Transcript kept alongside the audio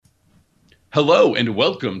Hello and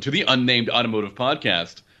welcome to the Unnamed Automotive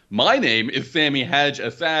Podcast. My name is Sami Haj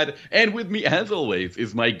Assad, and with me, as always,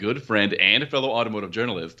 is my good friend and fellow automotive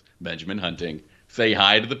journalist, Benjamin Hunting. Say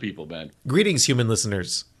hi to the people, Ben. Greetings, human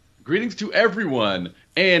listeners. Greetings to everyone,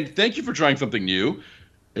 and thank you for trying something new.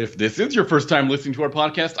 If this is your first time listening to our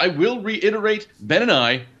podcast, I will reiterate, Ben and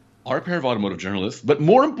I are a pair of automotive journalists, but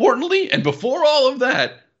more importantly, and before all of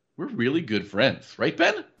that, we're really good friends. Right,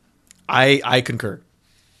 Ben? I concur.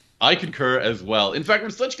 I concur as well. In fact,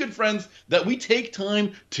 we're such good friends that we take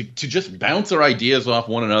time to just bounce our ideas off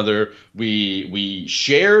one another. We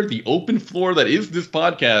share the open floor that is this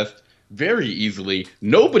podcast very easily.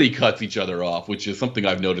 Nobody cuts each other off, which is something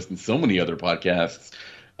I've noticed in so many other podcasts.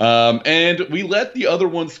 And we let the other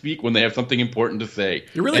one speak when they have something important to say.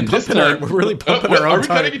 We're really pumping our own time. Are we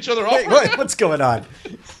cutting each other off? Wait, what's going on?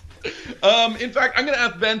 In fact, I'm going to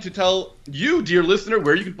ask Ben to tell you, dear listener,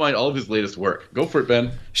 where you can find all of his latest work. Go for it,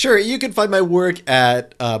 Ben. Sure. You can find my work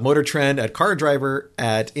at Motor Trend, at Car Driver,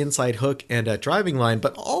 at Inside Hook, and at Driving Line.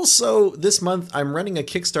 But also this month, I'm running a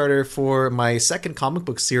Kickstarter for my second comic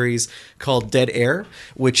book series called Dead Air,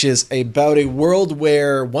 which is about a world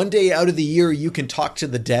where one day out of the year you can talk to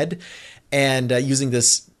the dead, and using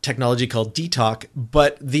this technology called Dtalk.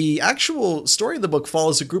 But the actual story of the book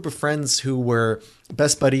follows a group of friends who were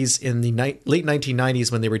best buddies in the late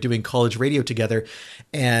 1990s when they were doing college radio together.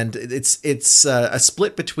 And it's a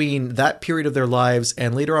split between that period of their lives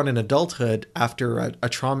and later on in adulthood, after a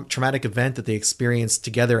traumatic event that they experienced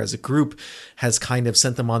together as a group has kind of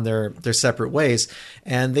sent them on their separate ways.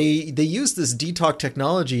 And they use this Dtalk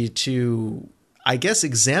technology to, I guess,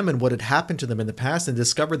 examine what had happened to them in the past and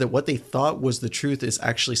discover that what they thought was the truth is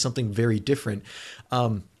actually something very different.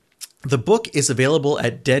 The book is available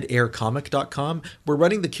at deadaircomic.com. We're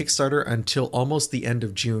running the Kickstarter until almost the end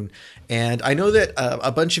of June. And I know that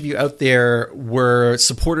a bunch of you out there were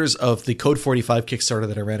supporters of the Code 45 Kickstarter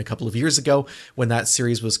that I ran a couple of years ago when that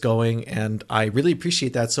series was going. And I really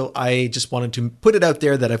appreciate that. So I just wanted to put it out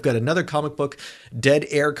there that I've got another comic book,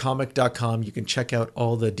 deadaircomic.com. You can check out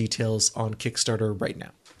all the details on Kickstarter right now.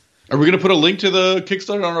 Are we going to put a link to the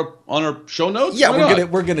Kickstarter on our show notes? Yeah,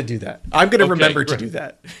 we're gonna do that. I'm going to remember to do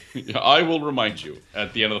that. I will remind you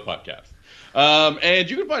at the end of the podcast. And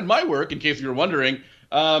you can find my work, in case you were wondering,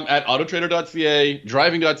 at autotrader.ca,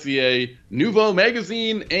 driving.ca, Nouveau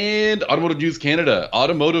Magazine, and Automotive News Canada.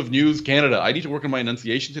 Automotive News Canada. I need to work on my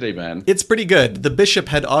enunciation today, man. It's pretty good. The bishop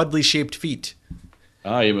had oddly shaped feet.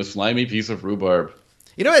 I am a slimy piece of rhubarb.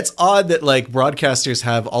 You know, it's odd that like broadcasters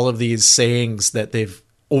have all of these sayings that they've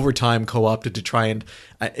over time co-opted to try and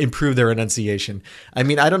improve their enunciation. I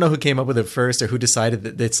mean, I don't know who came up with it first or who decided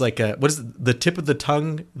that it's like what is it, the tip of the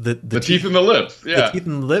tongue, the teeth and the lips, yeah, the teeth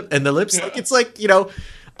and the lips. Yeah. Like it's like, you know,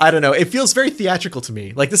 I don't know. It feels very theatrical to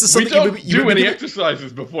me. Like this is something we don't do any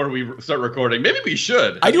exercises before we start recording. Maybe we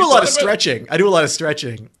should. I do a lot of stretching.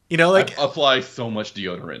 You know, like I apply so much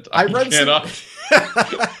deodorant. I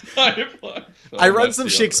run some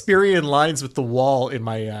Shakespearean lines with the wall in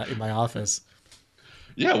my office.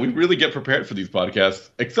 Yeah, we really get prepared for these podcasts.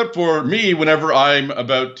 Except for me, whenever I'm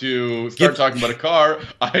about to start talking about a car,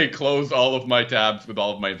 I close all of my tabs with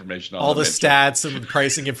all of my information on all the stats and the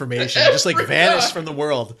pricing information just like vanish from the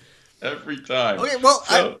world. Every time. Okay, well,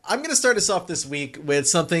 I'm going to start us off this week with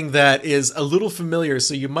something that is a little familiar,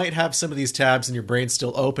 so you might have some of these tabs and your brain's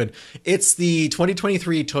still open. It's the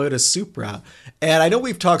 2023 Toyota Supra. And I know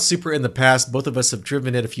we've talked Supra in the past. Both of us have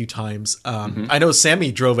driven it a few times. I know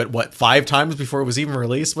Sammy drove it, 5 times before it was even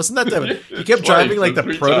released? Wasn't that he kept driving like the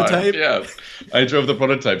prototype? Yeah, I drove the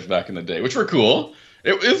prototypes back in the day, which were cool.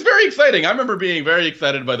 It was very exciting. I remember being very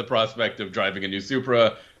excited by the prospect of driving a new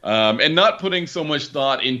Supra. And not putting so much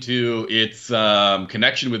thought into its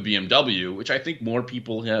connection with BMW, which I think more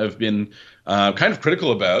people have been kind of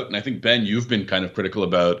critical about. And I think, Ben, you've been kind of critical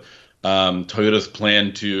about Toyota's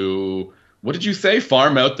plan to, what did you say,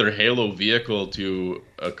 farm out their Halo vehicle to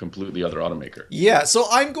a completely other automaker. Yeah, so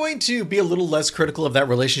I'm going to be a little less critical of that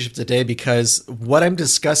relationship today because what I'm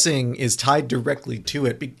discussing is tied directly to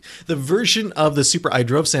it. The version of the Supra I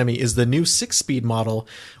drove, Sammy, is the new 6-speed model,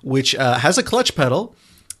 which has a clutch pedal,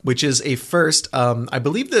 which is a first. I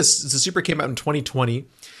believe the Supra came out in 2020,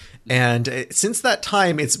 and since that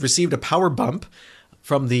time, it's received a power bump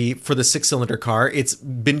for the 6-cylinder car. It's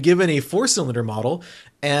been given a 4-cylinder model,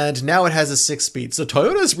 and now it has a 6-speed. So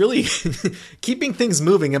Toyota is really keeping things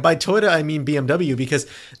moving, and by Toyota I mean BMW, because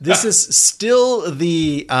this is still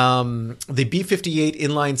the B58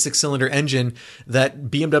 inline 6-cylinder engine that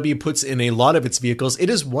BMW puts in a lot of its vehicles. It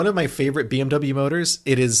is one of my favorite BMW motors.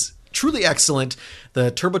 It is truly excellent.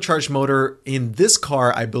 The turbocharged motor in this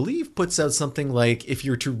car, I believe, puts out something like, if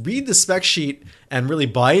you were to read the spec sheet and really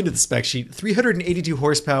buy into the spec sheet, 382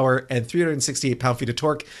 horsepower and 368 pound-feet of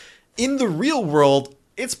torque. In the real world,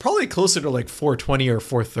 it's probably closer to like 420 or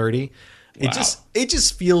 430. Wow. It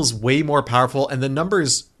just feels way more powerful, and the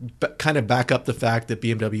numbers kind of back up the fact that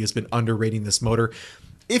BMW has been underrating this motor.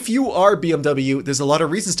 If you are BMW, there's a lot of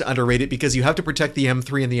reasons to underrate it, because you have to protect the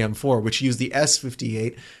M3 and the M4, which use the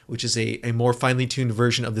S58, which is a more finely tuned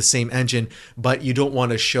version of the same engine, but you don't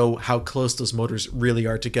want to show how close those motors really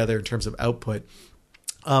are together in terms of output.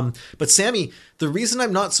 But Sammy, the reason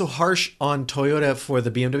I'm not so harsh on Toyota for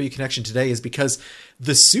the BMW connection today is because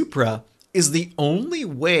the Supra is the only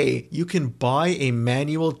way you can buy a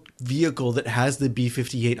manual vehicle that has the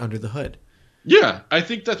B58 under the hood. Yeah, I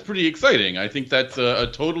think that's pretty exciting. I think that's a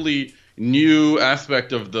totally new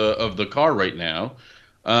aspect of the car right now.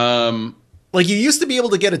 Like, you used to be able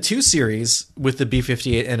to get a 2 Series with the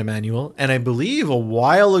B58 and a manual, and I believe a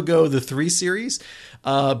while ago the 3 Series,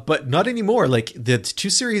 but not anymore. Like, the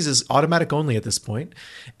 2 Series is automatic only at this point.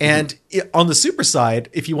 And on the Supra side,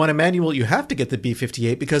 if you want a manual, you have to get the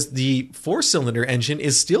B58 because the 4-cylinder engine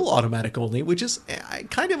is still automatic only, which is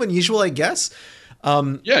kind of unusual, I guess.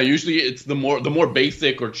 Yeah, usually it's the more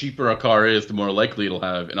basic or cheaper a car is, the more likely it'll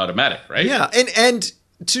have an automatic, right? Yeah, and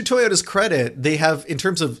to Toyota's credit, they have, in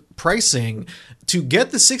terms of pricing, to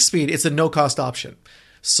get the 6-speed, it's a no-cost option.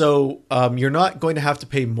 So you're not going to have to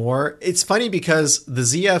pay more. It's funny because the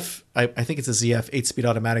ZF, I think it's a ZF 8-speed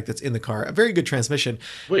automatic that's in the car, a very good transmission.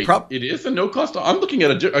 Wait, it is a no-cost? I'm looking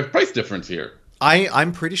at a price difference here.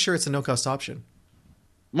 I'm pretty sure it's a no-cost option.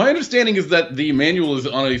 My understanding is that the manual is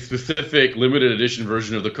on a specific limited edition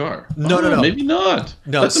version of the car. No. Maybe not.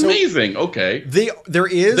 No, that's amazing. Okay. They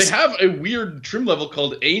have a weird trim level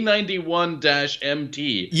called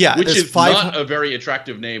A91-MT. Yeah, which is not a very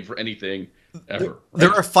attractive name for anything ever.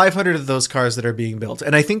 There are 500 of those cars that are being built,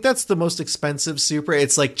 and I think that's the most expensive Supra.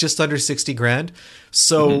 It's like just under 60 grand.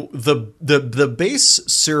 So the base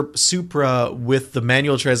Supra with the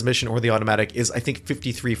manual transmission or the automatic is, I think,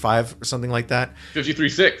 53.5 or something like that.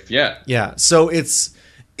 53.6, yeah. Yeah. So I'm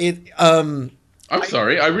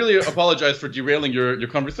sorry. I really apologize for derailing your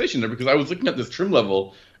conversation there, because I was looking at this trim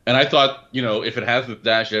level and I thought, if it has the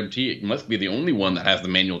Dash MT, it must be the only one that has the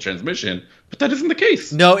manual transmission. But that isn't the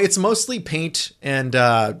case. No, it's mostly paint and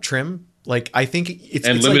trim. Like, I think it's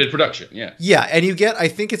limited like, production. Yeah. Yeah, and I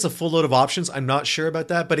think it's a full load of options. I'm not sure about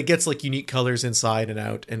that, but it gets like unique colors inside and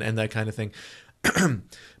out and that kind of thing.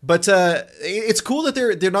 But it's cool that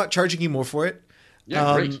they're not charging you more for it.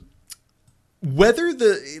 Yeah, great. Whether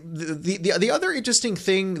the other interesting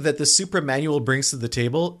thing that the Supra manual brings to the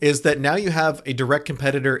table is that now you have a direct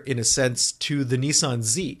competitor, in a sense, to the Nissan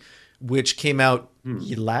Z, which came out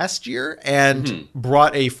last year and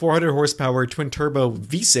brought a 400 horsepower twin turbo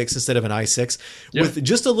V6 instead of an i6 with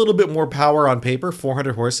just a little bit more power on paper,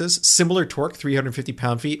 400 horses, similar torque, 350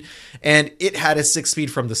 pound-feet, and it had a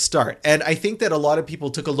 6-speed from the start. And I think that a lot of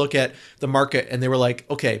people took a look at the market and they were like,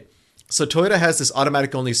 okay, so Toyota has this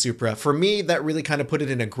automatic-only Supra. For me, that really kind of put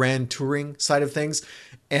it in a grand touring side of things.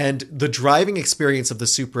 And the driving experience of the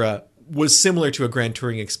Supra was similar to a grand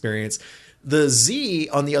touring experience. The Z,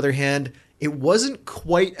 on the other hand, it wasn't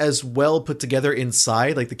quite as well put together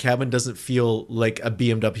inside. Like, the cabin doesn't feel like a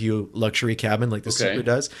BMW luxury cabin like the Supra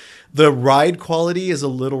does. The ride quality is a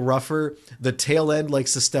little rougher. The tail end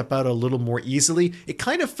likes to step out a little more easily. It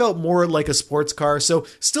kind of felt more like a sports car. So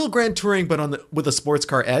still grand touring, but with a sports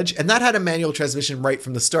car edge. And that had a manual transmission right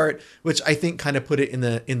from the start, which I think kind of put it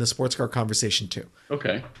in the sports car conversation too.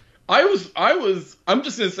 Okay. I'm just going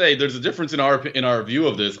to say there's a difference in our view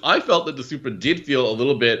of this. I felt that the Supra did feel a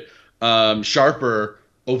little bit sharper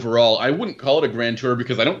overall. I wouldn't call it a Grand Tour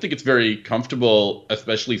because I don't think it's very comfortable,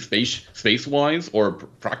 especially space-wise or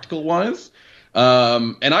practical-wise.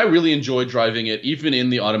 And I really enjoyed driving it, even in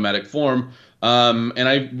the automatic form. And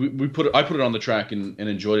I put it on the track and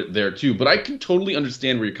enjoyed it there too. But I can totally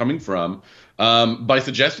understand where you're coming from by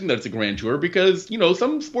suggesting that it's a Grand Tour, because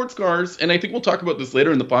some sports cars, and I think we'll talk about this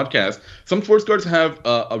later in the podcast, some sports cars have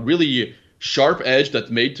a really sharp edge that's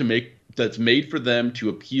made for them to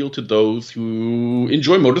appeal to those who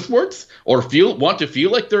enjoy motorsports or want to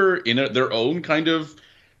feel like they're in their own kind of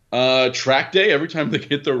track day every time they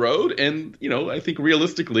hit the road. And I think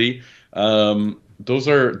realistically, those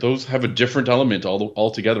have a different element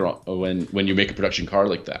altogether when you make a production car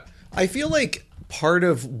like that. I feel like part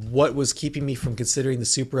of what was keeping me from considering the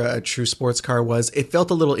Supra a true sports car was it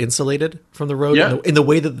felt a little insulated from the road in the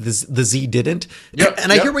way that the Z didn't.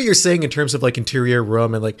 And I hear what you're saying in terms of like interior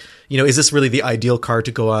room and like, is this really the ideal car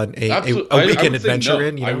to go on a weekend adventure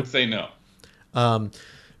in? I would say no.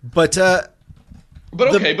 But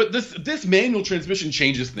But okay, but this manual transmission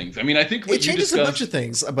changes things. I mean, I think what it you changes discussed a bunch of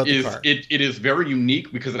things about the is car. it is very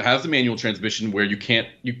unique because it has a manual transmission where you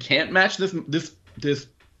can't match this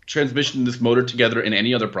transmission, this motor together in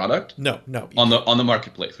any other product. No. On the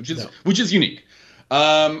marketplace, which is unique.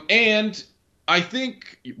 And I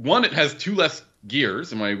think it has 2 less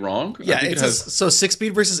gears. Am I wrong? Yeah, I think so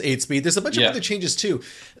 6-speed versus 8-speed. There's a bunch of other changes too.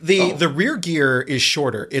 Oh. The rear gear is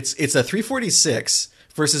shorter. It's a 346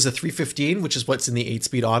 versus a 315, which is what's in the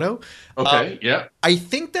 8-speed auto. Okay, yeah. I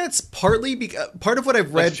think that's partly part of what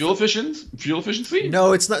I've read. That's fuel efficiency?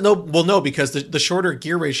 No, it's not. No, because the shorter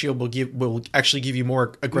gear ratio will actually give you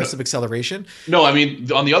more aggressive acceleration. No, I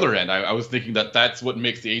mean on the other end, I was thinking that's what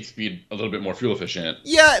makes the 8-speed a little bit more fuel efficient.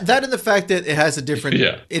 Yeah, that and the fact that it has a different.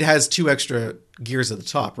 It has 2 extra gears at the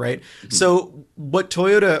top, right? Mm-hmm. So what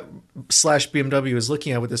Toyota/BMW is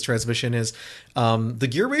looking at with this transmission is the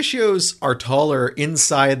gear ratios are taller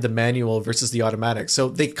inside the manual versus the automatic. So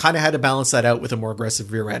they kind of had to balance that out with a more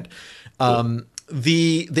aggressive rear end.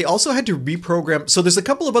 They also had to reprogram. So there's a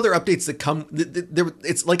couple of other updates that come.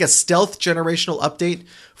 It's like a stealth generational update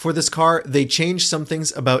for this car. They changed some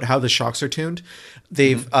things about how the shocks are tuned.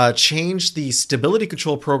 They've changed the stability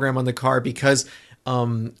control program on the car because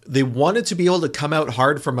they wanted to be able to come out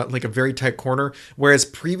hard from a very tight corner, whereas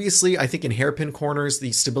previously, I think in hairpin corners,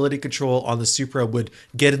 the stability control on the Supra would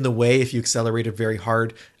get in the way if you accelerated very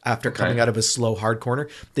hard after coming out of a slow, hard corner.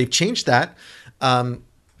 They've changed that.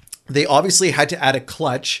 They obviously had to add a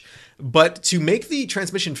clutch, but to make the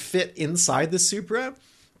transmission fit inside the Supra,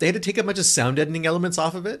 they had to take a bunch of sound deadening elements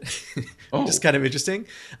off of it, which is kind of interesting.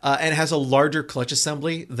 And it has a larger clutch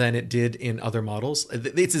assembly than it did in other models.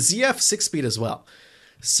 It's a ZF 6-speed as well.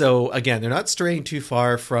 So again, they're not straying too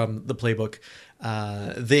far from the playbook.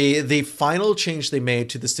 The final change they made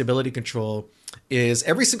to the stability control is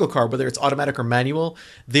every single car, whether it's automatic or manual,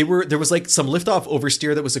 there was like some liftoff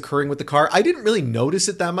oversteer that was occurring with the car. I didn't really notice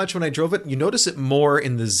it that much when I drove it. You notice it more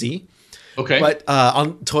in the Z. Okay. But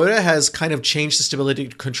Toyota has kind of changed the stability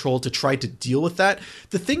control to try to deal with that.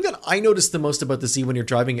 The thing that I noticed the most about the Z when you're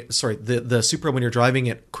driving it, the Supra when you're driving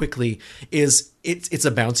it quickly, is it's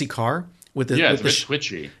a bouncy car. It's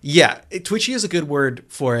twitchy. Yeah, twitchy is a good word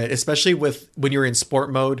for it, especially when you're in sport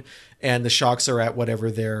mode and the shocks are at whatever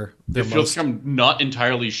they're It feels like I'm not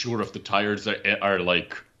entirely sure if the tires are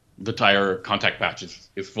like the tire contact patch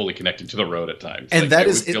is fully connected to the road at times. And I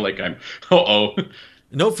feel like I'm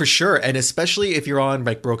No, for sure. And especially if you're on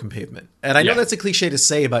like broken pavement. And I know that's a cliche to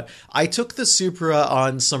say, but I took the Supra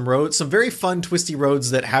on some roads, some very fun twisty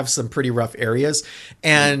roads that have some pretty rough areas.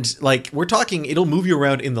 And like we're talking, it'll move you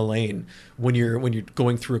around in the lane when you're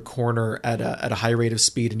going through a corner at a high rate of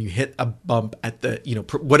speed and you hit a bump at the,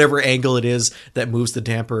 whatever angle it is that moves the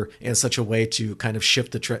damper in such a way to kind of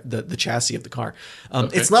shift the chassis of the car.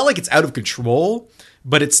 It's not like it's out of control,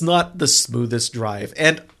 but it's not the smoothest drive.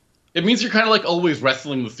 And it means you're kind of like always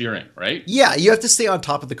wrestling the steering, right? Yeah, you have to stay on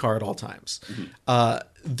top of the car at all times.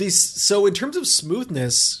 Mm-hmm. So in terms of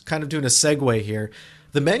smoothness, kind of doing a segue here,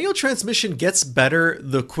 the manual transmission gets better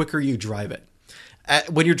the quicker you drive it.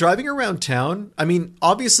 When you're driving around town, I mean,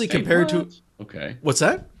 obviously compared to... Okay. What's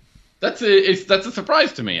that? That's a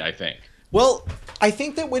surprise to me, I think. Well, I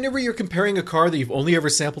think that whenever you're comparing a car that you've only ever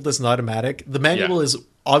sampled as an automatic, the manual is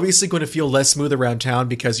obviously going to feel less smooth around town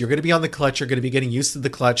because you're going to be on the clutch, you're going to be getting used to the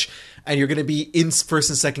clutch, and you're going to be in first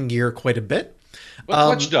and second gear quite a bit.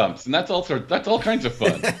 Clutch dumps, and that's all kinds of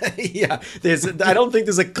fun. Yeah, I don't think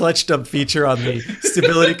there's a clutch dump feature on the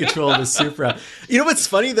stability control of the Supra. You know what's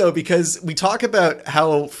funny though, because we talk about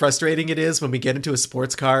how frustrating it is when we get into a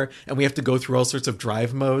sports car and we have to go through all sorts of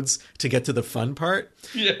drive modes to get to the fun part.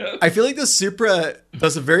 Yeah, I feel like the Supra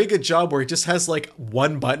does a very good job where it just has like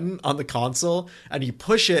one button on the console and you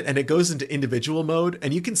push it and it goes into individual mode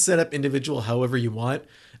and you can set up individual however you want.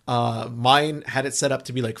 Mine had it set up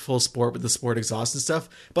to be like full sport with the sport exhaust and stuff,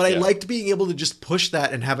 but I liked being able to just push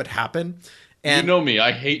that and have it happen. And you know me,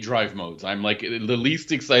 I hate drive modes. I'm like the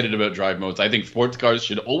least excited about drive modes. I think sports cars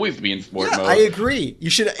should always be in sport mode. I agree. It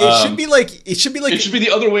should be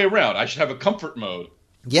the other way around. I should have a comfort mode.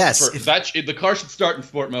 Yes, the car should start in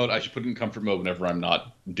sport mode. I should put it in comfort mode whenever I'm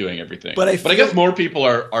not doing everything. But I guess more people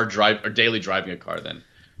are daily driving a car then.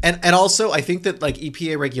 And also, I think that like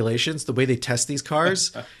EPA regulations, the way they test these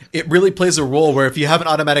cars, it really plays a role where if you have an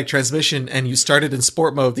automatic transmission and you start it in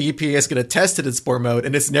sport mode, the EPA is going to test it in sport mode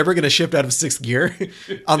and it's never going to shift out of sixth gear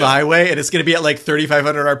on the highway. And it's going to be at like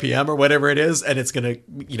 3,500 RPM or whatever it is. And it's going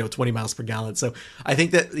to, 20 miles per gallon. So I think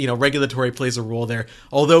that, regulatory plays a role there.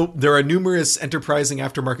 Although there are numerous enterprising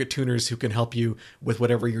aftermarket tuners who can help you with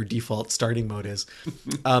whatever your default starting mode is.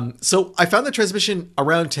 So I found the transmission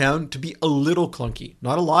around town to be a little clunky,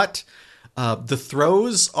 not a lot. lot. The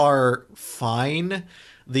throws are fine.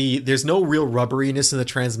 There's no real rubberiness in the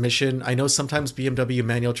transmission. I know sometimes BMW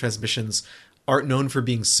manual transmissions aren't known for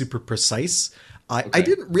being super precise. I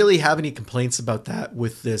didn't really have any complaints about that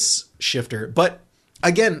with this shifter. But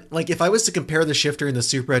again, like if I was to compare the shifter in the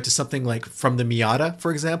Supra to something like from the Miata,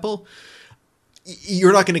 for example,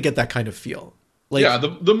 you're not going to get that kind of feel. Like, yeah, the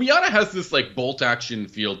Miata has this like bolt action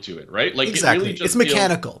feel to it, right? Like exactly. It really just it's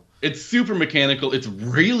mechanical. It's super mechanical. It's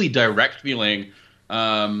really direct feeling.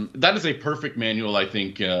 That is a perfect manual, I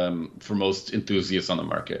think, for most enthusiasts on the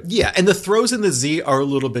market. Yeah, and the throws in the Z are a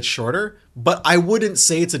little bit shorter, but I wouldn't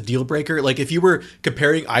say it's a deal breaker. Like if you were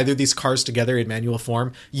comparing either of these cars together in manual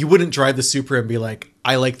form, you wouldn't drive the Supra and be like,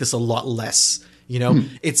 I like this a lot less. You know,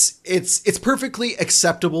 it's perfectly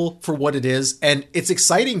acceptable for what it is, and it's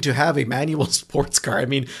exciting to have a manual sports car. I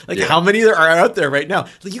mean, like how many there are out there right now?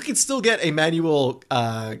 Like you can still get a manual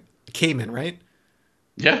Cayman, right?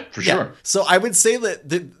 Yeah, for sure. So I would say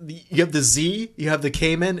that you have the Z, you have the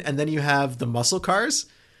Cayman, and then you have the muscle cars,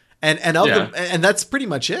 and that's pretty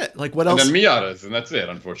much it. Like what else? And then Miatas, and that's it.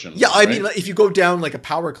 Unfortunately. Yeah, I mean, if you go down like a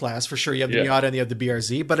power class, for sure, you have the Miata and you have the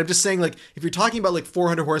BRZ. But I'm just saying, like, if you're talking about like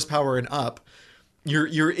 400 horsepower and up,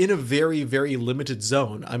 you're in a very, very limited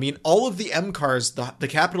zone. I mean, all of the M cars, the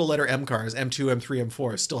capital letter M cars, M2, M3,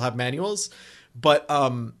 M4, still have manuals. But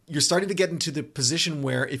you're starting to get into the position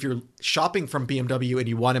where if you're shopping from BMW and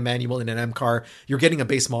you want a manual in an M car, you're getting a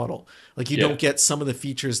base model. Like you don't get some of the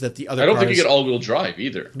features that the other cars... I don't think you get all-wheel drive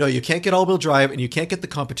either. No, you can't get all-wheel drive, and you can't get the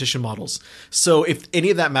competition models. So if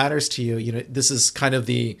any of that matters to you, you know, this is kind of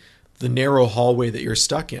the narrow hallway that you're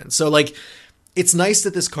stuck in. So like, it's nice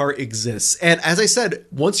that this car exists. And as I said,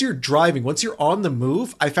 once you're driving, once you're on the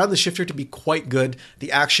move, I found the shifter to be quite good. The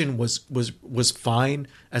action was fine,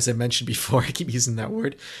 as I mentioned before. I keep using that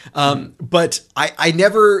word. But I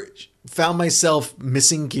never found myself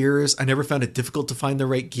missing gears. I never found it difficult to find the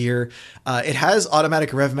right gear. It has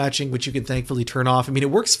automatic rev matching, which you can thankfully turn off. I mean, it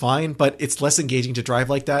works fine, but it's less engaging to drive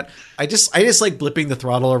like that. I just like blipping the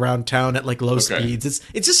throttle around town at like low speeds.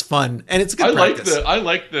 It's just fun, and it's a good practice. I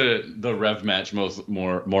like the rev match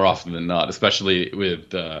more often than not, especially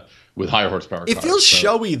with higher horsepower cars. It feels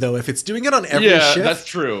showy though if it's doing it on every shift. Yeah, that's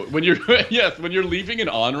true. When you're when you're leaving an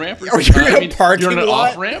on ramp or you're in a parking you're in an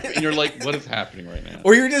lot. off ramp and you're like, what is happening right now?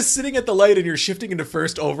 Or you're just sitting at the light and you're shifting into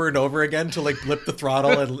first over and over again to like blip the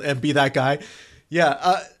throttle and be that guy.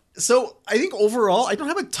 Yeah. So I think overall, I don't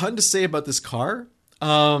have a ton to say about this car.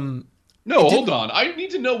 No, hold on. I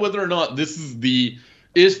need to know whether or not this is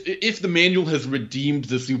if the manual has redeemed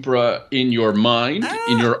the Supra in your mind,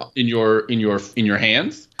 in your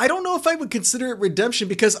hands. I don't know if I would consider it redemption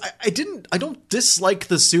because I don't dislike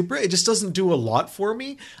the Supra. It just doesn't do a lot for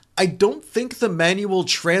me. I don't think the manual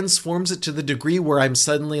transforms it to the degree where I'm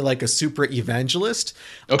suddenly like a Supra evangelist.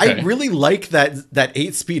 Okay. I really like that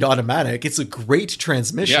 8-speed automatic. It's a great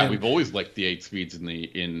transmission. Yeah, we've always liked the 8 speeds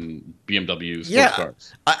in BMW sports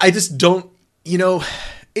cars. I just don't, you know,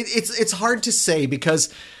 it's hard to say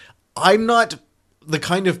because I'm not the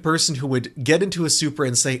kind of person who would get into a Supra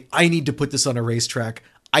and say, I need to put this on a racetrack.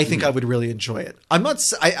 I think I would really enjoy it.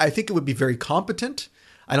 I think it would be very competent.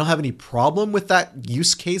 I don't have any problem with that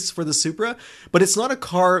use case for the Supra, but it's not a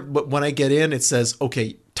car. But when I get in, it says,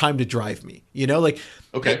 okay, time to drive me, you know, like,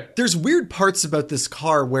 okay. There's weird parts about this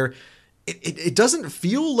car where it doesn't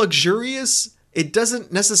feel luxurious. It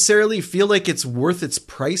doesn't necessarily feel like it's worth its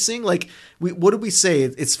pricing. Like what did we say?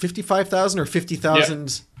 It's 55,000 or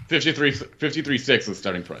 50,000. Yeah. 53.6 is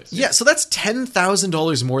starting price. Yeah. So that's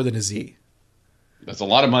 $10,000 more than a Z. That's a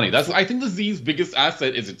lot of money. I think the Z's biggest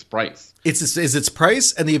asset is its price. Is its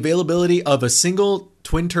price and the availability of a single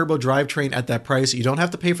twin turbo drivetrain at that price. You don't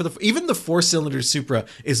have to pay for even the 4-cylinder Supra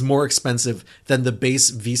is more expensive than the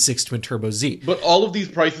base V6 twin turbo Z. But all of these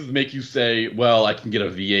prices make you say, well, I can get a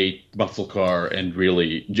V8 muscle car and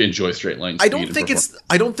really enjoy straight line speed. I don't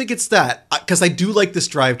think it's that, because I do like this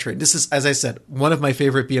drivetrain. This is, as I said, one of my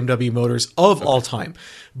favorite BMW motors of all time.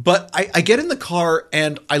 But I get in the car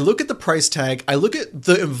and I look at the price tag. I look at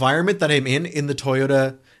the environment that I'm in the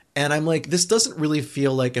Toyota, and I'm like, this doesn't really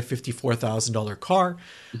feel like a $54,000 car.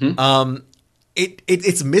 Mm-hmm.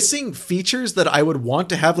 It's missing features that I would want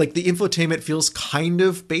to have. Like the infotainment feels kind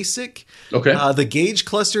of basic. Okay. The gauge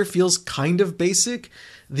cluster feels kind of basic.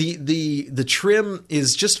 The trim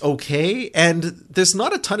is just okay, and there's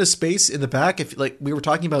not a ton of space in the back. If like we were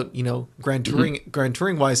talking about, you know, Grand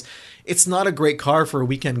Touring wise, it's not a great car for a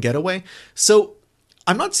weekend getaway. So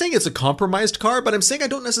I'm not saying it's a compromised car, but I'm saying I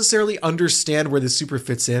don't necessarily understand where the Supra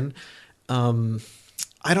fits in.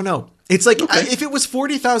 I don't know. It's like if it was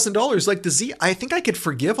 $40,000 like the Z, I think I could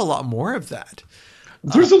forgive a lot more of that.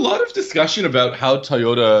 There's a lot of discussion about how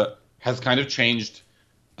Toyota has kind of changed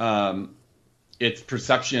its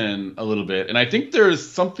perception a little bit, and I think there's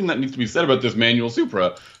something that needs to be said about this manual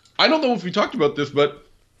Supra. I don't know if we talked about this, but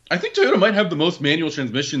I think Toyota might have the most manual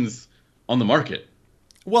transmissions on the market.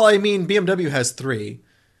 Well, I mean, BMW has 3.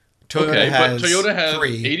 Toyota has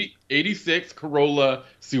 3. 86 Corolla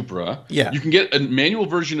Supra. Yeah. You can get a manual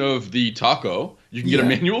version of the Taco. You can get a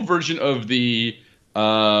manual version of the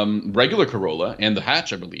regular Corolla and the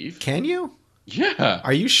hatch, I believe. Can you? Yeah.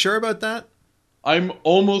 Are you sure about that? I'm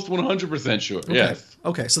almost 100% sure. Okay. Yes.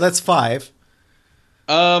 Okay, so that's 5.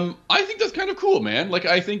 I think that's kind of cool, man. Like,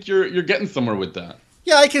 I think you're getting somewhere with that.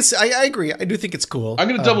 Yeah, I agree. I do think it's cool. I'm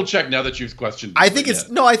going to double check now that you've questioned. I think it's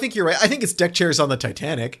no. I think you're right. I think it's deck chairs on the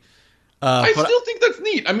Titanic. I still think that's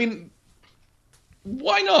neat. I mean,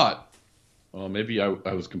 why not? Well, maybe I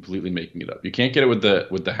was completely making it up. You can't get it with the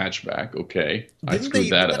hatchback. Okay, I screwed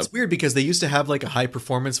that up. That's weird because they used to have like a high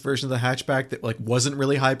performance version of the hatchback that like wasn't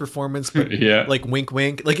really high performance, but yeah, like wink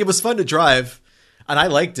wink. Like it was fun to drive, and I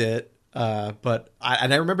liked it. But I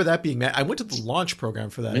remember that being I went to the launch program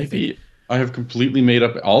for that. Maybe I have completely made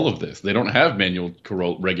up all of this. They don't have manual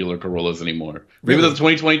regular Corollas anymore. Maybe Really? that's a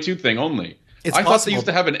 2022 thing only. I thought they used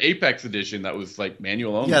to have an Apex edition that was like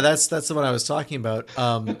manual only. Yeah, that's the one I was talking about.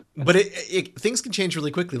 But things can change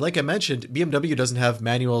really quickly. Like I mentioned, BMW doesn't have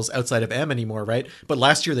manuals outside of M anymore, right? But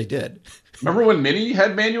last year they did. Remember when Mini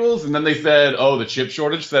had manuals and then they said, "Oh, the chip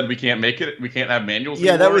shortage said we can't make it. We can't have manuals."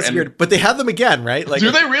 Yeah, anymore. that was weird. But they have them again, right? Like,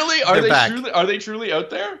 do they really? Are they're they truly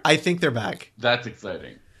out there? I think they're back. That's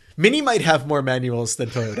exciting. Mini might have more manuals than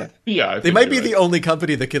Toyota. Yeah, they might be the only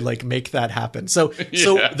company that could like make that happen. So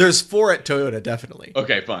there's 4 at Toyota, definitely.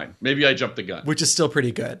 Okay, fine. Maybe I jumped the gun. Which is still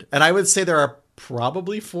pretty good. And I would say there are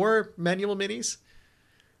probably 4 manual Minis.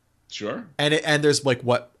 Sure. And there's like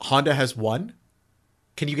what? Honda has 1?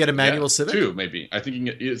 Can you get a manual Civic? 2, maybe. I think you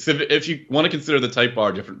can get, Civic, if you want to consider the Type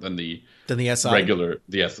R different than the SI.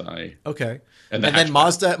 the SI. Okay. And then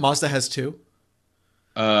Mazda has 2.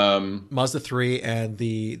 Mazda 3 and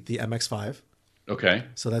the MX-5. Okay.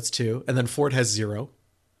 So that's 2. And then Ford has 0.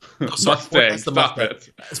 Mustang. Stop it.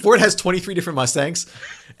 Ford has 23 different Mustangs.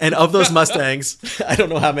 And of those Mustangs, I don't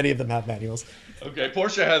know how many of them have manuals. Okay.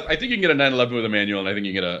 Porsche has, I think you can get a 911 with a manual, and I think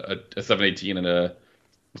you can get a 718 and a,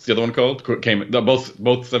 what's the other one called? Both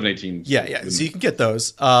 718s. Yeah. So you can get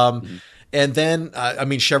those. And then, I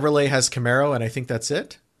mean, Chevrolet has Camaro, and I think that's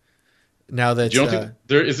it. Now that... You don't think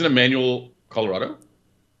there isn't a manual Colorado?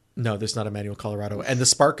 No, there's not a manual Colorado. And the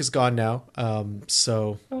Spark is gone now.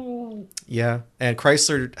 Yeah. And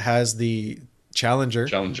Chrysler has the Challenger.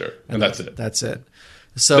 And that's it. That's it.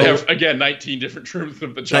 So they have, again, 19 different trims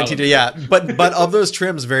of the Challenger. 19, yeah. But of those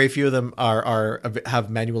trims, very few of them have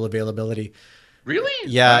manual availability. Really?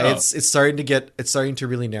 Yeah, wow. It's starting to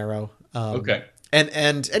really narrow. Okay.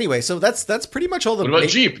 And anyway, so that's pretty much all the... What about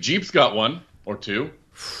Jeep? Jeep's got 1 or 2.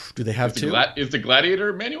 Do they have 2? Is the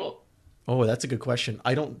Gladiator manual? Oh, that's a good question.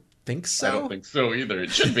 I don't think so. I don't think so either.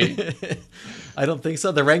 It should be. I don't think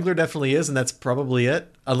so. The Wrangler definitely is, and that's probably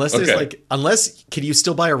it. Unless can you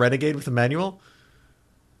still buy a Renegade with a manual?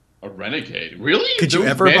 A Renegade? Really? Could you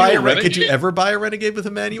ever buy a Renegade with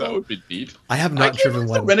a manual? That would be neat. I have not driven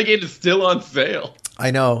one. The Renegade is still on sale.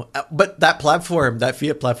 I know, but that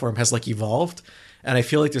Fiat platform has like evolved, and I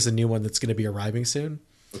feel like there's a new one that's going to be arriving soon.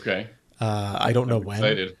 Okay. I don't know when.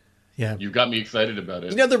 Excited. Yeah. You got me excited about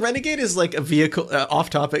it. You know, the Renegade is like a vehicle, off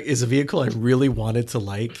topic, is a vehicle I really wanted to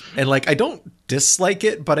like. And like, I don't dislike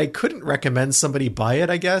it, but I couldn't recommend somebody buy it,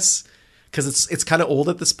 I guess, because it's kind of old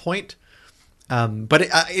at this point. But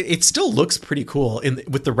it still looks pretty cool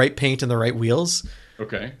with the right paint and the right wheels.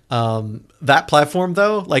 Okay. That platform,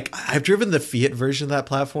 though, like I've driven the Fiat version of that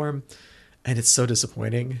platform, and it's so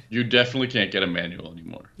disappointing. You definitely can't get a manual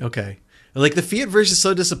anymore. Okay. Like the Fiat version is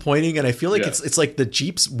so disappointing, and I feel like it's like the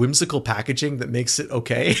Jeep's whimsical packaging that makes it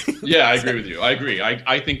okay. Yeah, I agree with you. I agree.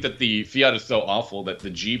 I think that the Fiat is so awful that the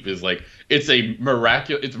Jeep is like it's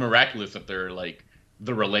miraculous that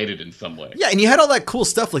they're related in some way. Yeah, and you had all that cool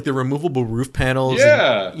stuff like the removable roof panels.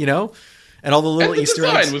 Yeah, and, and all the little Easter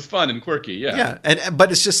eggs. The design was fun and quirky. Yeah, yeah,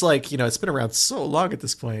 but it's just like it's been around so long at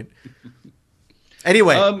this point.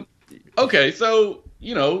 Anyway, okay, so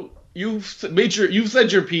you've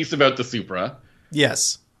said your piece about the Supra.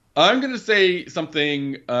 Yes. I'm going to say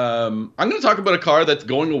something. I'm going to talk about a car that's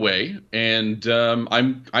going away, and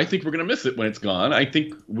I think we're going to miss it when it's gone. I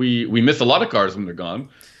think we miss a lot of cars when they're gone,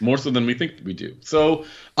 more so than we think we do. So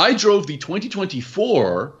I drove the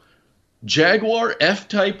 2024 Jaguar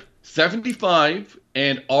F-Type 75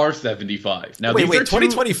 and R75. Now, wait,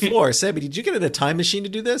 2024, Sammy, did you get in a time machine to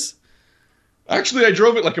do this? Actually, I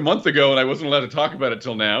drove it like a month ago, and I wasn't allowed to talk about it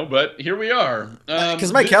till now. But here we are.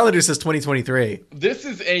 Because my calendar says 2023. This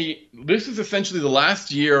is essentially the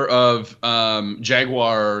last year of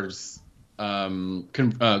Jaguar's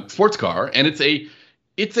sports car, and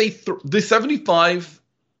the 75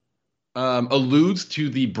 alludes to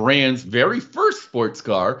the brand's very first sports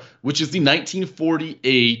car, which is the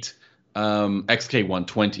 1948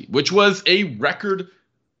 XK120, which was a record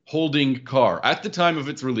holding car. At the time of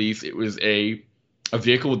its release, it was a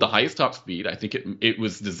vehicle with the highest top speed. I think it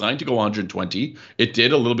was designed to go 120. It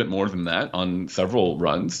did a little bit more than that on several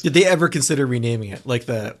runs. Did they ever consider renaming it like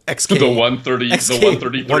the XK? The 130, the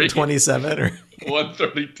 133, 127 or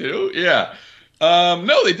 132? Yeah.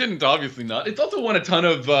 No, they didn't. Obviously not. It's also won a ton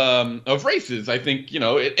of races. I think,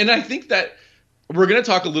 and I think that we're going to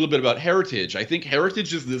talk a little bit about heritage. I think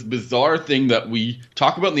heritage is this bizarre thing that we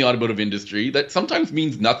talk about in the automotive industry that sometimes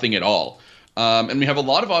means nothing at all. And we have a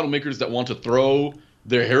lot of automakers that want to throw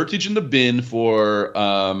their heritage in the bin for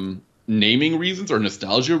naming reasons or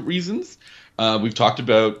nostalgia reasons. We've talked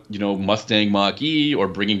about, Mustang Mach-E or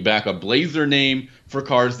bringing back a Blazer name for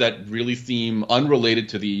cars that really seem unrelated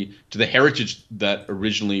to the heritage that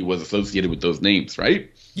originally was associated with those names,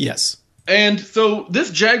 right? Yes. And so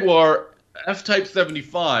this Jaguar F-Type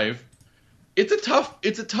 75, it's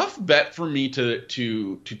a tough bet for me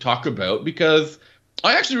to talk about because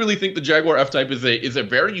I actually really think the Jaguar F-Type is a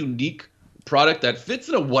very unique product that fits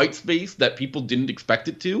in a white space that people didn't expect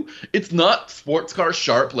it to. It's not sports car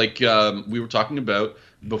sharp like we were talking about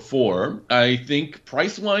before. I think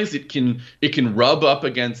price-wise it can rub up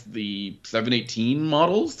against the 718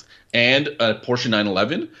 models and a Porsche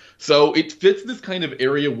 911. So it fits this kind of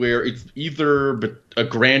area where it's either a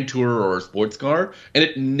Grand Tour or a sports car, and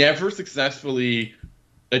it never successfully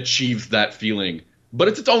achieves that feeling. But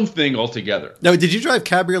it's its own thing altogether. Now, did you drive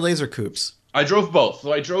cabriolets or coupes? I drove both.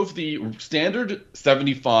 So I drove the standard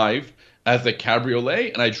 75 as a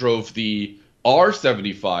cabriolet, and I drove the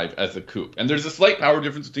R75 as a coupe. And there's a slight power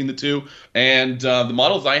difference between the two. And the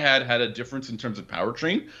models I had a difference in terms of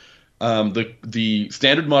powertrain. The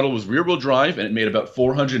standard model was rear-wheel drive, and it made about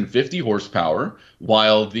 450 horsepower,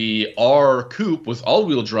 while the R coupe was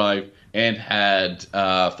all-wheel drive and had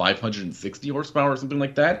 560 horsepower or something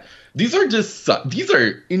like that. These are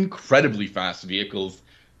incredibly fast vehicles.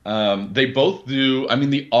 They both do. I mean,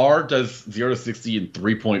 the R does 0 to 60 in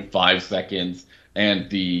 3.5 seconds, and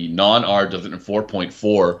the non-R does it in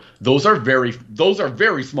 4.4. Those are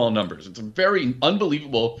very small numbers. It's very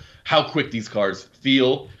unbelievable how quick these cars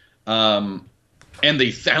feel, and they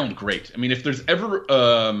sound great. I mean, if there's ever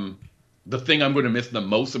the thing I'm going to miss the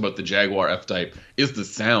most about the Jaguar F-Type is the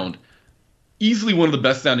sound. Easily one of the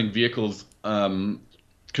best sounding vehicles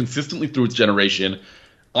consistently through its generation.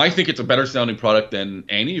 I think it's a better sounding product than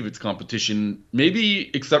any of its competition, maybe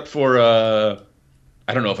except for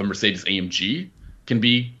I don't know if a Mercedes AMG can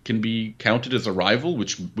be counted as a rival.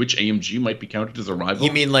 Which AMG might be counted as a rival?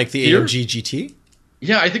 You mean like the AMG GT?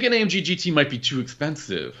 Yeah, I think an AMG GT might be too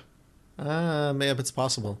expensive. Maybe it's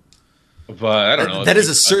possible. But I don't know. That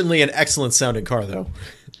is certainly an excellent sounding car, though.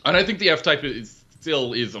 And I think the F-Type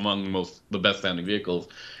still is among the best sounding vehicles.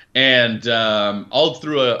 And all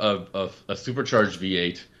through a supercharged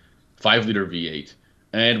V8, 5-liter V8.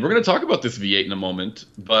 And we're going to talk about this V8 in a moment.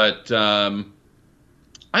 But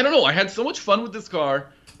I don't know. I had so much fun with this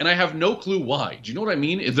car, and I have no clue why. Do you know what I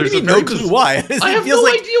mean? There's no clue why. I have no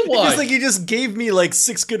idea why. It feels like you just gave me like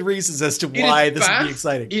 6 good reasons as to why this would be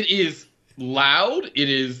exciting. It is loud.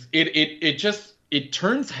 It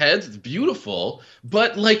turns heads. It's beautiful,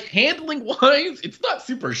 but like handling wise, it's not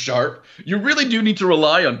super sharp. You really do need to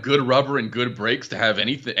rely on good rubber and good brakes to have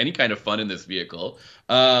any kind of fun in this vehicle.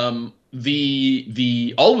 The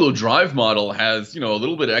all-wheel drive model has a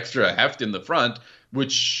little bit extra heft in the front,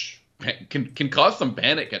 which can cause some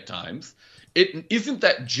panic at times. It isn't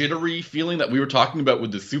that jittery feeling that we were talking about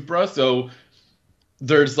with the Supra, so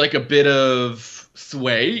there's like a bit of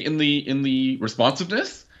sway in the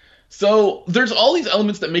responsiveness. So there's all these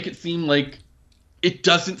elements that make it seem like it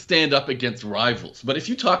doesn't stand up against rivals. But if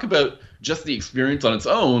you talk about just the experience on its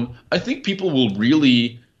own, I think people will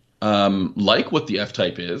really like what the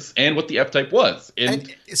F-Type is and what the F-Type was.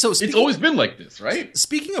 And so it's always been like this, right?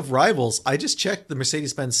 Speaking of rivals, I just checked the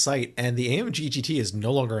Mercedes-Benz site, and the AMG GT is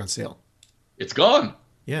no longer on sale. It's gone.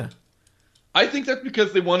 Yeah. I think that's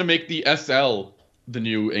because they want to make the SL the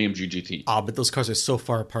new AMG GT. But those cars are so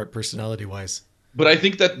far apart personality-wise. But I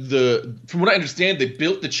think that from what I understand, they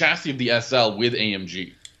built the chassis of the SL with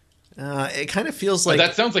AMG. It kind of feels like...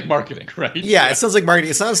 That sounds like marketing, right? Yeah, it sounds like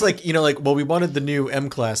marketing. It sounds like, we wanted the new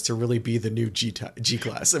M-Class to really be the new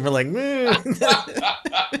G-Class. And we're like,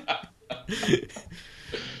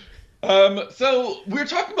 So we're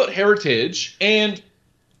talking about heritage, and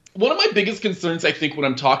one of my biggest concerns, I think, when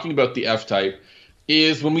I'm talking about the F-Type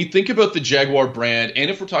is when we think about the Jaguar brand, and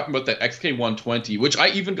if we're talking about that XK120, which I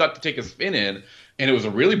even got to take a spin in, and it was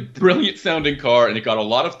a really brilliant sounding car, and it got a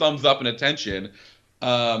lot of thumbs up and attention.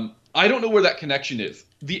 I don't know where that connection is.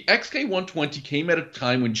 The XK120 came at a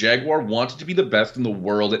time when Jaguar wanted to be the best in the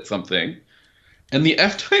world at something, and the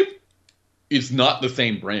F-Type is not the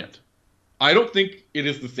same brand. I don't think it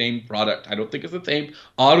is the same product. I don't think it's the same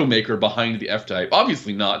automaker behind the F-Type.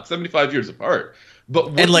 Obviously not. 75 years apart. But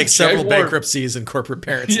And what like does several Jaguar bankruptcies and corporate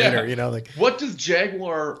parents later, yeah. you know, like What does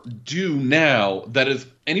Jaguar do now that is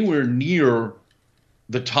anywhere near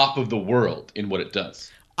the top of the world in what it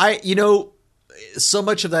does? you know, so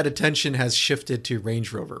much of that attention has shifted to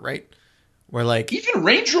Range Rover, right? Where like, Even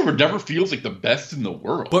Range Rover never feels like the best in the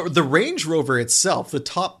world. but the Range Rover itself, the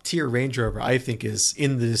top tier Range Rover, I think is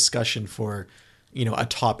in the discussion for, you know, a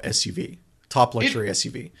top SUV, top luxury It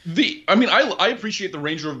SUV. I mean, I appreciate the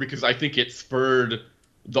Range Rover because I think it spurred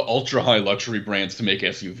the ultra high luxury brands to make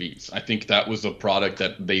SUVs. I think that was a product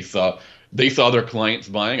that they saw their clients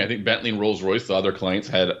buying. I think Bentley and Rolls Royce saw their clients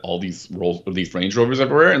had all these Range Rovers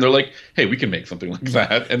everywhere, and they're like, "Hey, we can make something like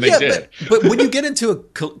that," and they Yeah, did. but when you get into a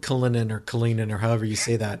Kalinin or however you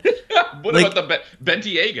say that, What like, about the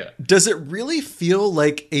Bentiega? does it really feel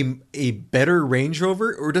like a better Range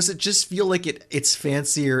Rover, or does it just feel like it's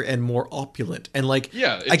fancier and more opulent? And like,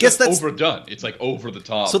 Yeah, it's I guess just that's overdone. It's like over the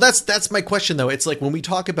top. so that's my question though. It's like when we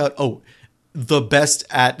talk about the best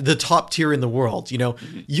at the top tier in the world, you know,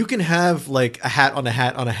 you can have like a hat on a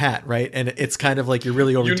hat on a hat, right? And it's kind of like you're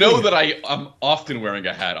really You overdoing know it. that I'm often wearing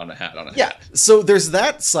a hat on a hat on a Yeah. hat. So there's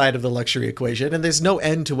that side of the luxury equation, and there's no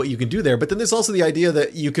end to what you can do there. But then there's also the idea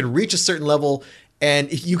that you can reach a certain level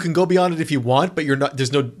and you can go beyond it if you want, but you're not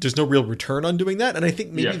there's no real return on doing that. And I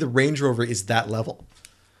think maybe Yeah. the Range Rover is that level.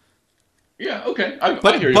 Yeah, okay. I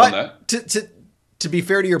But hear you on that. to be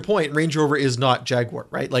fair to your point, Range Rover is not Jaguar,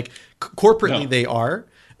 right? Like corporately No. they are,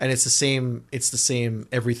 and it's the same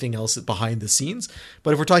everything else behind the scenes.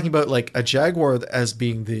 But if we're talking about like a Jaguar as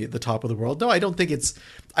being the top of the world, no, I don't think it's.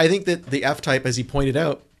 I think that the F-Type, as he pointed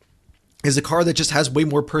out, is a car that just has way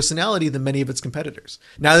more personality than many of its competitors.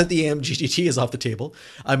 Now that the AMG GT is off the table,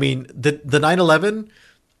 I mean the 911.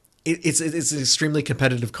 It's an extremely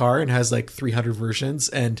competitive car and has like 300 versions,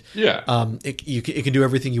 and Yeah. it can do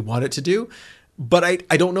everything you want it to do. But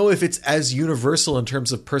I don't know if it's as universal in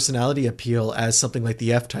terms of personality appeal as something like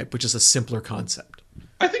the F-Type, which is a simpler concept.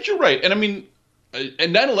 I think you're right. And I mean,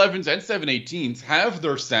 and 911s and 718s have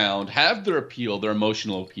their sound, have their appeal, their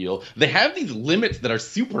emotional appeal. They have these limits that are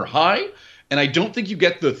super high, and I don't think you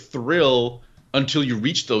get the thrill until you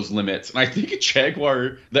reach those limits. And I think a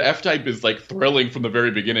Jaguar, the F-Type is like thrilling from the very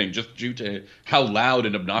beginning just due to how loud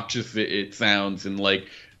and obnoxious it sounds and like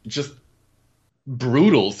just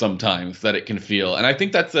brutal sometimes that it can feel. And I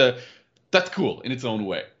think that's cool in its own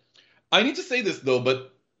way. I need to say this though,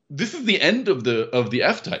 but this is the end of the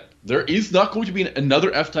F-Type. There is not going to be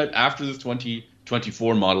another F-Type after this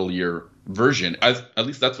 2024 model year version, as at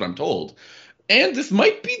least that's what I'm told. And this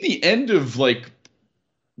might be the end of like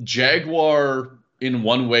Jaguar in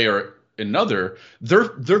one way or another. They're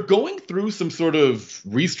going through some sort of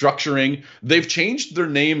restructuring. They've changed their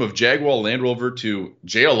name of Jaguar Land Rover to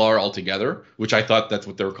JLR altogether, which I thought that's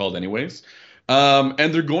what they were called anyways.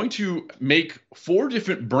 And they're going to make 4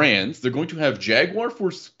 different brands. They're going to have Jaguar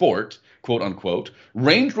for sport, quote unquote,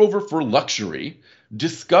 Range Rover for luxury,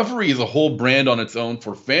 Discovery is a whole brand on its own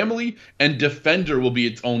for family, and Defender will be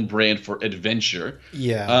its own brand for adventure.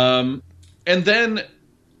 Yeah. And then,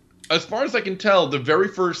 as far as I can tell, the very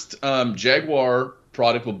first Jaguar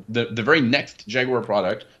product, the very next Jaguar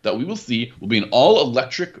product that we will see will be an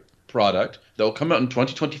all-electric product that will come out in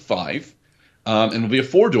 2025. And will be a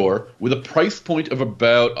 4-door with a price point of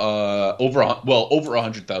about over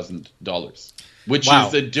 $100,000, which Wow.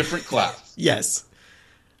 is a different class. Yes.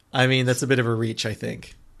 I mean, that's a bit of a reach, I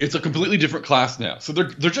think. It's a completely different class now. So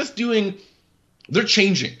they're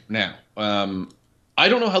changing now. I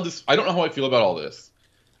don't know how I feel about all this,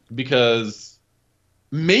 because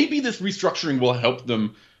maybe this restructuring will help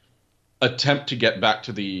them attempt to get back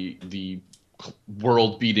to the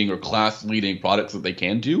world beating or class leading products that they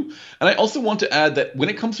can do. And I also want to add that when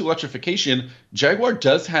it comes to electrification, Jaguar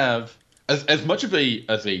does have as much of a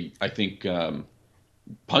I think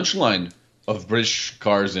punchline of British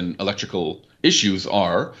cars and electrical issues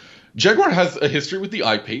are, Jaguar has a history with the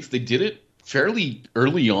I-Pace. They did it fairly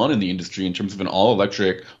early on in the industry in terms of an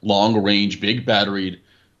all-electric, long-range, big batteried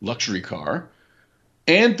luxury car.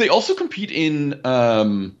 And they also compete in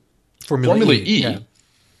Formula E. Yeah.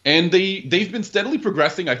 and they've been steadily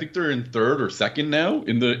progressing. I think they're in third or second now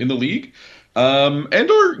in the league,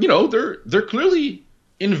 and are they're clearly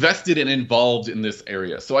invested and involved in this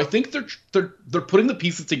area. So I think they're putting the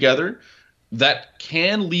pieces together that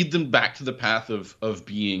can lead them back to the path of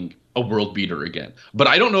being a world beater again. But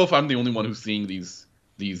I don't know if I'm the only one who's seeing these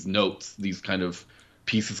notes, these kind of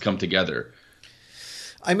pieces come together.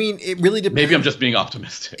 I mean, it really depends. Maybe I'm just being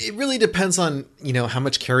optimistic. It really depends on, how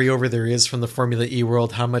much carryover there is from the Formula E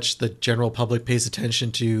world, how much the general public pays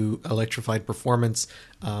attention to electrified performance,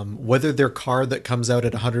 whether their car that comes out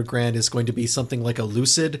at $100,000 is going to be something like a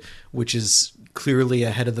Lucid, which is clearly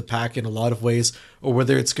ahead of the pack in a lot of ways, or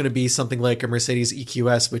whether it's going to be something like a Mercedes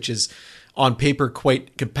EQS, which is on paper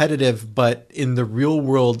quite competitive, but in the real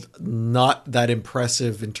world, not that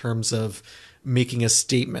impressive in terms of making a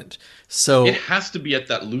statement. So it has to be at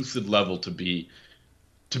that Lucid level to be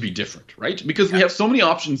different, right? Because we have so many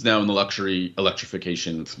options now in the luxury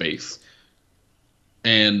electrification space.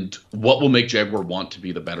 And what will make Jaguar want to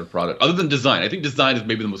be the better product? Other than design. I think design is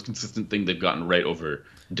maybe the most consistent thing they've gotten right over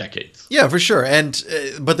decades. Yeah, for sure. And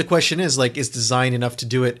but the question is, is design enough to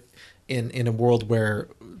do it in a world where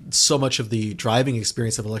so much of the driving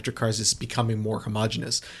experience of electric cars is becoming more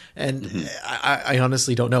homogenous? And I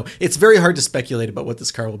honestly don't know. It's very hard to speculate about what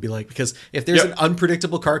this car will be like, because if there's an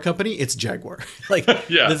unpredictable car company, it's Jaguar.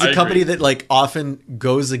 There's a company that often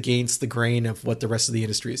goes against the grain of what the rest of the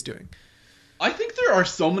industry is doing. I think there are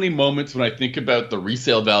so many moments when I think about the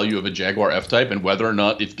resale value of a Jaguar F-Type and whether or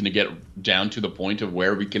not it's going to get down to the point of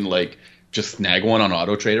where we can just snag one on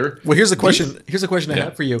Auto Trader. Well, here's a question. Here's a question I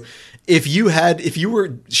have for you. If you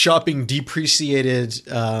were shopping depreciated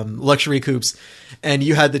luxury coupes, and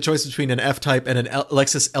you had the choice between an F-Type and an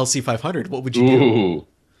Lexus LC500, what would you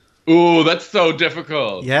do? Ooh, that's so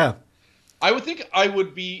difficult. Yeah. I would think I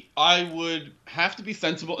would have to be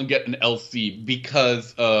sensible and get an LC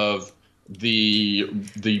because of the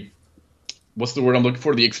what's the word I'm looking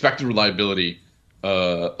for? The expected reliability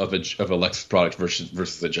of a Lexus product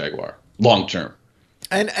versus a Jaguar long term.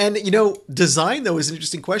 And design though is an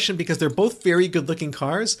interesting question, because they're both very good looking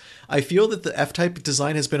cars. I feel that the F-Type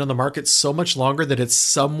design has been on the market so much longer that it's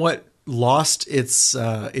somewhat lost its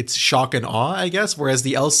shock and awe, I guess. Whereas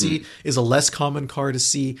the LC is a less common car to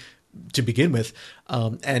see to begin with,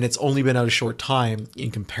 and it's only been out a short time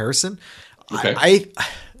in comparison. Okay.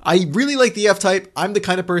 I really like the F-Type. I'm the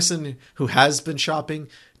kind of person who has been shopping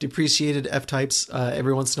depreciated F-Types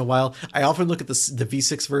every once in a while. I often look at the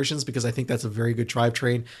V6 versions because I think that's a very good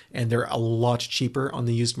drivetrain, and they're a lot cheaper on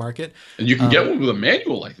the used market. And you can get one with a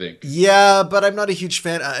manual, I think. Yeah, but I'm not a huge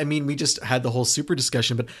fan. I mean, we just had the whole Supra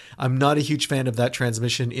discussion, but I'm not a huge fan of that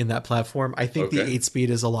transmission in that platform. I think the 8-speed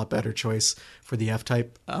is a lot better choice for the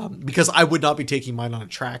F-Type, because I would not be taking mine on a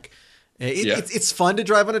track. It's fun to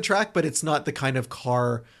drive on a track, but it's not the kind of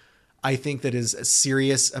car I think that is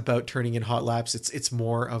serious about turning in hot laps. It's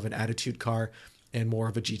more of an attitude car and more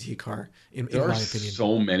of a GT car, in my opinion. There are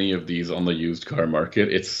so many of these on the used car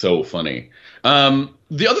market. It's so funny.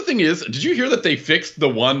 The other thing is, did you hear that they fixed the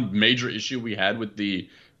one major issue we had with the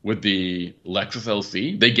Lexus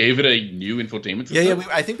LC? They gave it a new infotainment system. Yeah.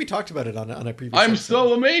 I think we talked about it on a previous I'm episode.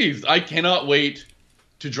 so amazed. I cannot wait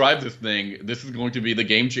to drive this thing. This is going to be the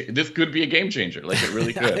game changer. This could be a game changer. It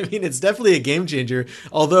really could. I mean, it's definitely a game changer.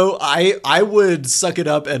 Although I would suck it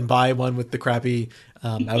up and buy one with the crappy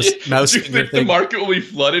mouse. Do you think the market will be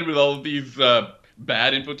flooded with all of these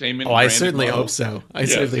bad infotainment? Oh, I certainly hope so. I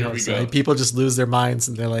certainly hope so. People just lose their minds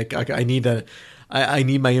and they're like, I need my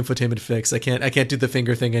infotainment fix. I can't do the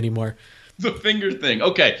finger thing anymore. The finger thing.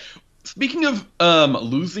 Okay. Speaking of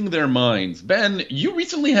losing their minds, Ben, you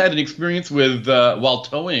recently had an experience with while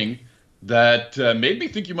towing that made me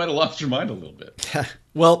think you might have lost your mind a little bit.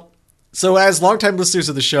 Well, so as longtime listeners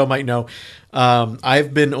of the show might know,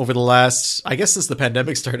 I've been over the last, I guess since the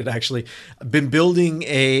pandemic started actually, been building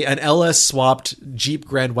an LS swapped Jeep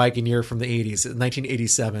Grand Wagoneer from the 80s,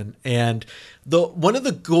 1987. And one of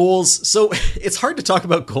the goals, so it's hard to talk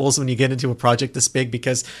about goals when you get into a project this big,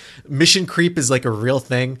 because mission creep is like a real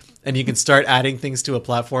thing, and you can start adding things to a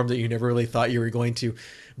platform that you never really thought you were going to.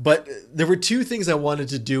 But there were two things I wanted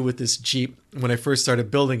to do with this Jeep when I first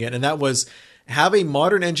started building it, and that was have a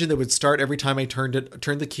modern engine that would start every time I turned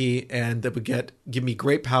the key, and that would give me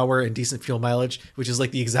great power and decent fuel mileage, which is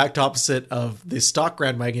like the exact opposite of the stock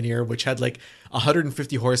Grand Wagoneer, which had like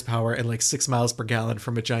 150 horsepower and like 6 miles per gallon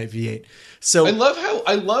from a giant V8. So I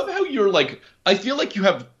love how you're like, I feel like you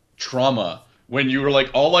have trauma when you were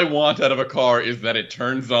like, all I want out of a car is that it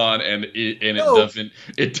turns on and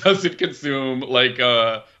it doesn't consume like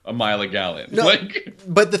a a mile a gallon. No, Like,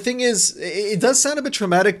 but the thing is, it does sound a bit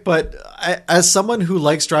traumatic, but as someone who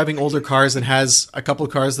likes driving older cars and has a couple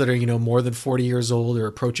of cars that are, more than 40 years old or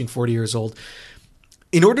approaching 40 years old,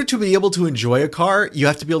 in order to be able to enjoy a car, you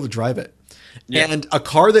have to be able to drive it. Yeah. And a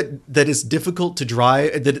car that is difficult to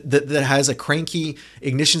drive, that has a cranky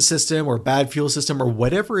ignition system or bad fuel system or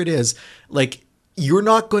whatever it is, like, you're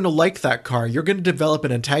not going to like that car. You're going to develop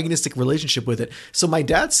an antagonistic relationship with it. So my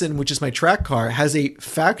Datsun, which is my track car, has a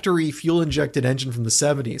factory fuel-injected engine from the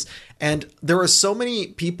 70s. And there are so many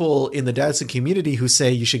people in the Datsun community who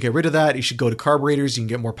say you should get rid of that. You should go to carburetors. You can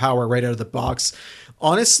get more power right out of the box.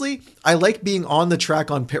 Honestly, I like being on the track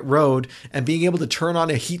on pit road and being able to turn on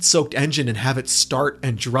a heat-soaked engine and have it start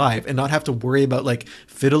and drive and not have to worry about like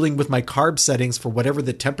fiddling with my carb settings for whatever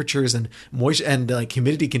the temperatures and moisture and like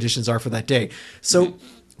humidity conditions are for that day. So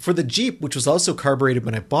for the Jeep, which was also carbureted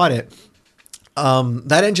when I bought it,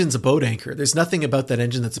 that engine's a boat anchor. There's nothing about that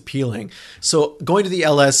engine that's appealing. So going to the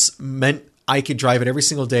LS meant I could drive it every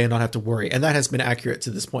single day and not have to worry. And that has been accurate to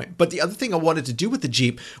this point. But the other thing I wanted to do with the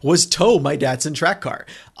Jeep was tow my Datsun track car.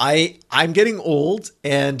 I'm getting old,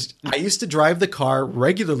 and I used to drive the car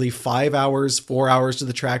regularly 5 hours, 4 hours to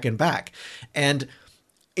the track and back. And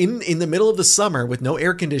in the middle of the summer with no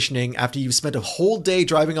air conditioning, after you've spent a whole day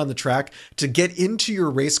driving on the track, to get into your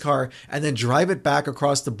race car and then drive it back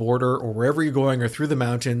across the border or wherever you're going or through the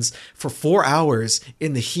mountains for 4 hours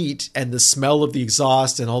in the heat and the smell of the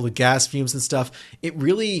exhaust and all the gas fumes and stuff, it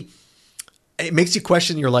makes you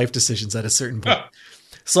question your life decisions at a certain point.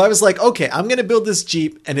 So I was like, okay, I'm going to build this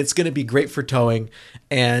Jeep and it's going to be great for towing.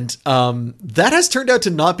 And that has turned out to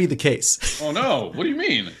not be the case. Oh no, what do you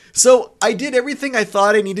mean? So I did everything I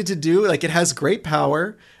thought I needed to do. Like, it has great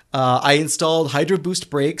power. I installed Hydro Boost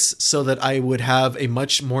brakes so that I would have a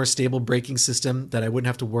much more stable braking system, that I wouldn't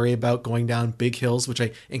have to worry about going down big hills, which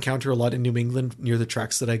I encounter a lot in New England near the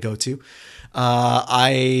tracks that I go to.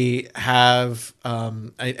 I have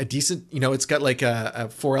a decent, it's got like a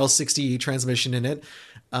 4L60 transmission in it.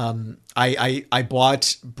 I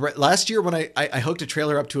bought last year when I hooked a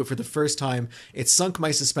trailer up to it for the first time, it sunk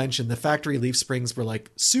my suspension. The factory leaf springs were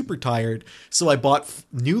like super tired. So I bought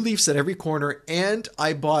new leafs at every corner, and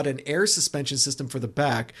I bought an air suspension system for the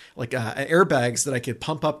back, like airbags that I could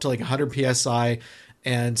pump up to like 100 PSI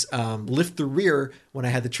and lift the rear when I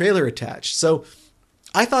had the trailer attached. So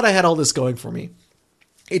I thought I had all this going for me.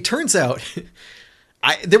 It turns out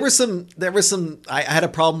I had a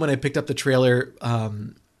problem when I picked up the trailer.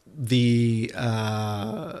 The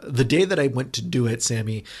day that I went to do it,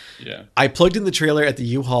 Sammy, I plugged in the trailer at the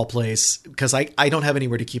U-Haul place because I don't have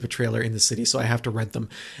anywhere to keep a trailer in the city, so I have to rent them.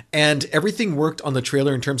 And everything worked on the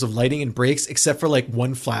trailer in terms of lighting and brakes, except for like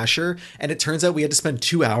one flasher. And it turns out we had to spend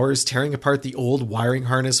 2 hours tearing apart the old wiring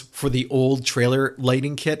harness for the old trailer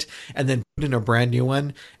lighting kit and then put in a brand new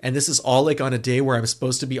one. And this is all like on a day where I'm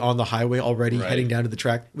supposed to be on the highway already, heading down to the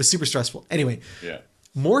track. It was super stressful. Anyway,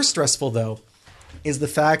 more stressful though is the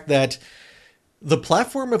fact that the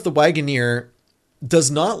platform of the Wagoneer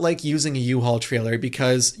does not like using a U-Haul trailer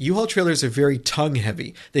because U-Haul trailers are very tongue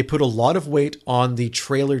heavy. They put a lot of weight on the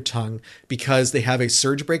trailer tongue because they have a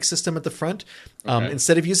surge brake system at the front.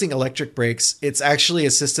 Instead of using electric brakes, it's actually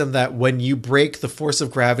a system that when you brake, the force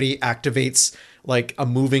of gravity activates like a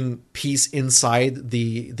moving piece inside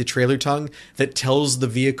the trailer tongue that tells the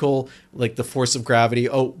vehicle, like the force of gravity,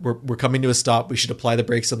 oh, we're coming to a stop. We should apply the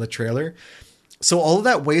brakes on the trailer. So all of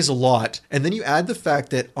that weighs a lot. And then you add the fact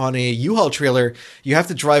that on a U-Haul trailer, you have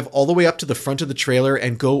to drive all the way up to the front of the trailer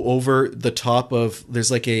and go over the top of, there's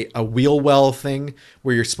like a wheel well thing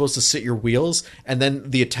where you're supposed to sit your wheels. And then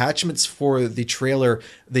the attachments for the trailer,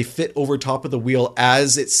 they fit over top of the wheel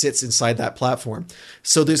as it sits inside that platform.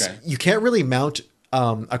 So you can't really mount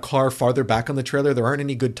a car farther back on the trailer. There aren't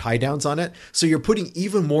any good tie downs on it. So you're putting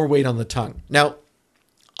even more weight on the tongue. Now,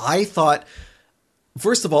 I thought,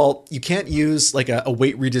 first of all, you can't use like a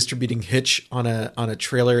weight redistributing hitch on a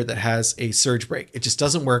trailer that has a surge brake. It just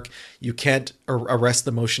doesn't work. You can't arrest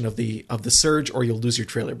the motion of the surge, or you'll lose your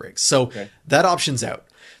trailer brakes. So that option's out.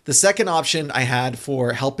 The second option I had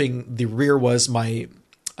for helping the rear was my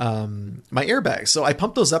airbags. So I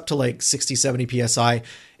pumped those up to like 60, 70 PSI.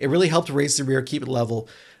 It really helped raise the rear, keep it level.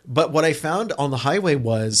 But what I found on the highway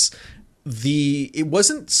was it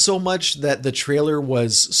wasn't so much that the trailer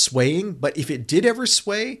was swaying, but if it did ever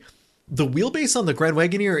sway, the wheelbase on the Grand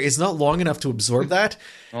Wagoneer is not long enough to absorb that.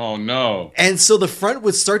 Oh no. And so the front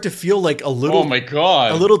would start to feel like a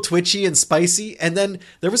little twitchy and spicy. And then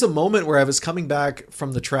there was a moment where I was coming back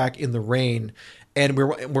from the track in the rain, and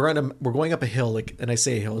we're going up a hill, and I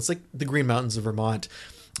say a hill, it's like the Green Mountains of Vermont.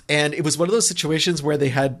 And it was one of those situations where they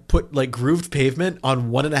had put like grooved pavement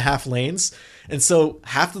on 1.5 lanes. And so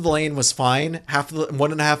half of the lane was fine. Half of the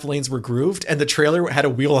 1.5 lanes were grooved, and the trailer had a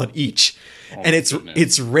wheel on each. Oh, and it's goodness.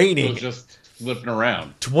 it's raining. It was just flipping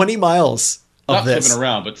around. 20 miles of Not this. flipping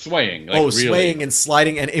around, but swaying. Like, really. Swaying and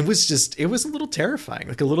sliding. And it was a little terrifying,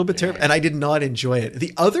 like a little bit terrifying. And I did not enjoy it.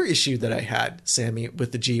 The other issue that I had, Sammy,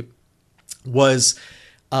 with the Jeep was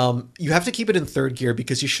you have to keep it in third gear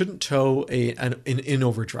because you shouldn't tow an in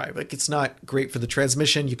overdrive. Like, it's not great for the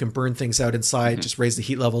transmission. You can burn things out inside, just raise the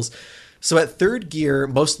heat levels. So at third gear,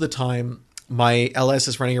 most of the time, my LS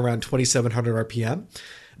is running around 2,700 RPM.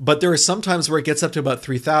 But there are some times where it gets up to about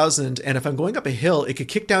 3,000, and if I'm going up a hill, it could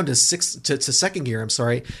kick down to second gear. I'm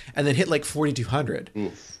sorry, and then hit like 4,200.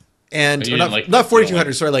 Oof. And You not didn't like-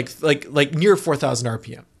 4,200. Sorry, like near 4,000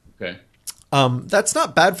 RPM. Okay. That's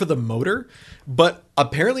not bad for the motor, but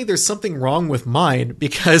apparently there's something wrong with mine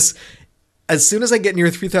because as soon as I get near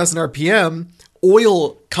 3,000 RPM,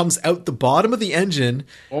 oil comes out the bottom of the engine.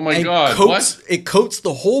 Oh my and God, It coats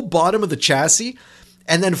the whole bottom of the chassis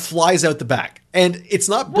and then flies out the back. And it's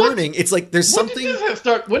not burning. It's like there's something.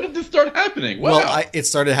 When did this start happening? Wow. Well, it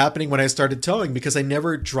started happening when I started towing because I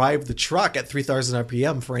never drive the truck at 3,000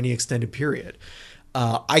 RPM for any extended period.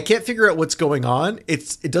 I can't figure out what's going on.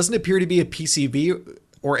 It doesn't appear to be a PCV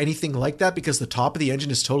or anything like that because the top of the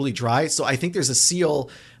engine is totally dry. So I think there's a seal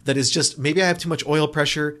that is just, maybe I have too much oil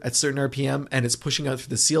pressure at certain RPM and it's pushing out through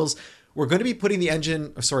the seals. We're going to be putting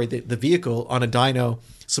the vehicle on a dyno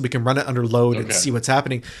so we can run it under load and see what's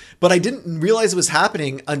happening. But I didn't realize it was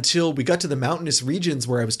happening until we got to the mountainous regions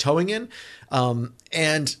where I was towing in.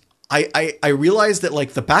 And I realized that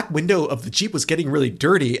like the back window of the Jeep was getting really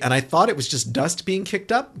dirty and I thought it was just dust being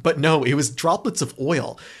kicked up, but no, it was droplets of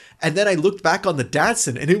oil. And then I looked back on the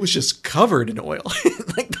Datsun and it was just covered in oil,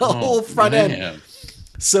 like the whole front end.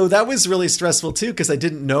 So that was really stressful too, because I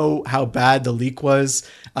didn't know how bad the leak was.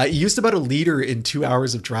 It used about 1 liter in 2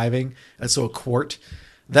 hours of driving. So a quart.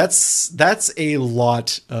 That's a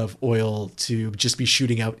lot of oil to just be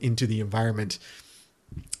shooting out into the environment.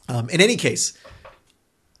 In any case,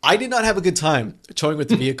 I did not have a good time towing with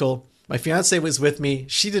the vehicle. My fiance was with me.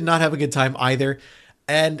 She did not have a good time either.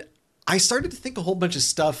 And I started to think a whole bunch of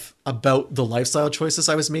stuff about the lifestyle choices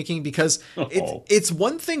I was making because it's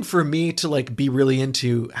one thing for me to like be really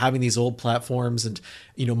into having these old platforms and,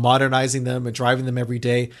 you know, modernizing them and driving them every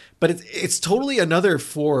day. But it's totally another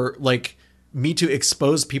for like me to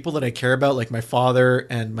expose people that I care about, like my father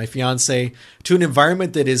and my fiance, to an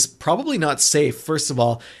environment that is probably not safe, first of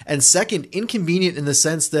all. And second, inconvenient in the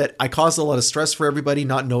sense that I caused a lot of stress for everybody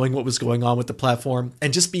not knowing what was going on with the platform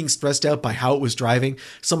and just being stressed out by how it was driving.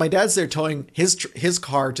 So my dad's there towing his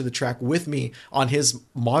car to the track with me on his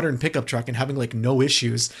modern pickup truck and having like no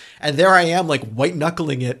issues. And there I am like white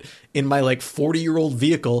knuckling it in my like 40-year-old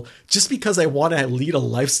vehicle just because I want to lead a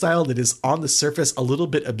lifestyle that is on the surface a little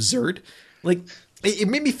bit absurd. Like it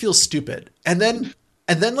made me feel stupid. And then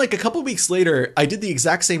like a couple weeks later, I did the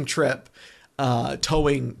exact same trip,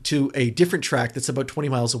 towing to a different track that's about 20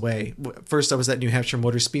 miles away. First, I was at New Hampshire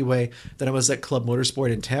Motor Speedway. Then I was at Club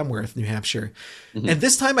Motorsport in Tamworth, New Hampshire. Mm-hmm. And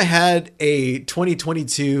this time I had a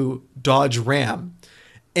 2022 Dodge Ram.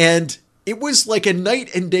 And it was like a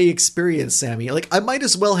night and day experience, Sammy. Like I might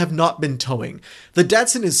as well have not been towing. The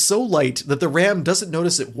Datsun is so light that the Ram doesn't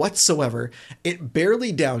notice it whatsoever. It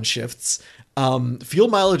barely downshifts. Fuel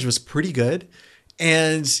mileage was pretty good.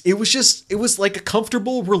 And it was like a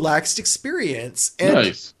comfortable, relaxed experience. And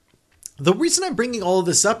nice. The reason I'm bringing all of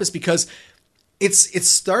this up is because it's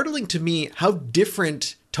startling to me how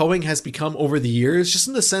different towing has become over the years, just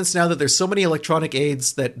in the sense now that there's so many electronic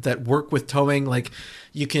aids that work with towing. Like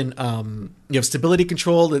you can, you have stability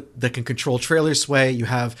control that can control trailer sway. You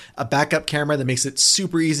have a backup camera that makes it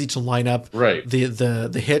super easy to line up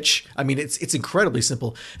the hitch. I mean, it's incredibly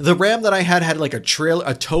simple. The Ram that I had like a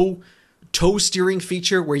tow steering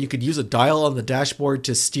feature where you could use a dial on the dashboard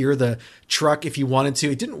to steer the truck if you wanted to.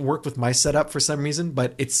 It didn't work with my setup for some reason,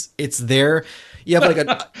 but it's there. You have like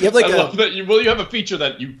love that you have a feature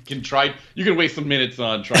that you can waste some minutes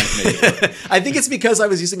on trying to make it work. I think it's because I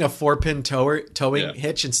was using a 4-pin towing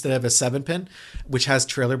hitch instead of a 7-pin, which has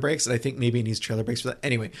trailer brakes, and I think maybe it needs trailer brakes for that.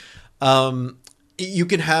 Anyway, you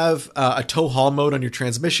can have a tow haul mode on your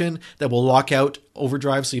transmission that will lock out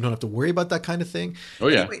overdrive, so you don't have to worry about that kind of thing. Oh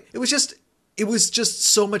yeah, anyway, it was just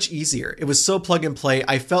so much easier. It was so plug and play.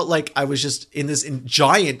 I felt like I was just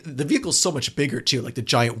the vehicle's so much bigger too, like the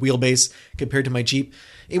giant wheelbase compared to my Jeep.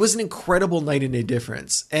 It was an incredible night and day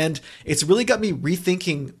difference. And it's really got me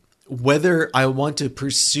rethinking whether I want to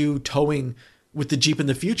pursue towing with the Jeep in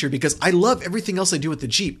the future because I love everything else I do with the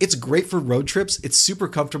Jeep. It's great for road trips. It's super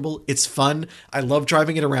comfortable. It's fun. I love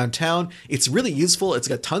driving it around town. It's really useful. It's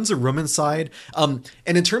got tons of room inside. And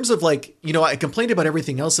in terms of like, you know, I complained about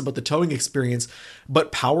everything else about the towing experience,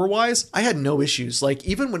 but power wise, I had no issues. Like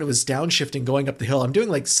even when it was downshifting going up the hill, I'm doing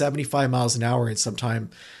like 75 miles an hour and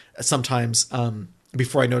sometimes,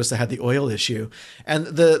 before I noticed I had the oil issue. And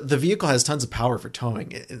the vehicle has tons of power for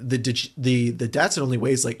towing. The Datsun only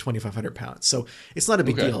weighs like 2,500 pounds. So it's not a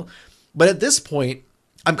big deal. But at this point,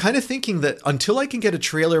 I'm kind of thinking that until I can get a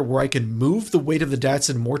trailer where I can move the weight of the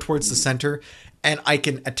Datsun more towards the center and I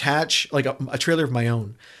can attach like a trailer of my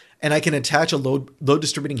own and I can attach a load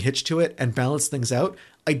distributing hitch to it and balance things out,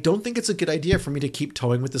 I don't think it's a good idea for me to keep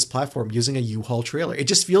towing with this platform using a U-Haul trailer. It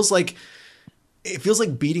just feels like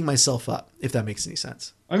beating myself up, if that makes any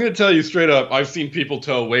sense. I'm going to tell you straight up, I've seen people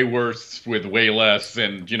tow way worse with way less,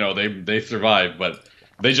 and, you know, they survive, but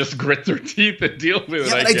they just grit their teeth and deal with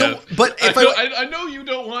it, I guess. But I know you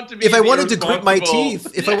don't want to be if I wanted to grit my teeth,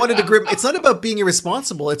 it's not about being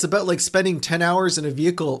irresponsible. It's about, like, spending 10 hours in a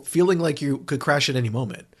vehicle feeling like you could crash at any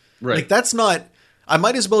moment. Right. Like, that's not... I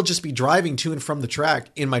might as well just be driving to and from the track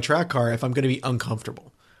in my track car if I'm going to be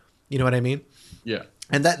uncomfortable. You know what I mean? Yeah.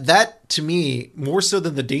 And that to me, more so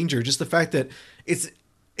than the danger, just the fact that it's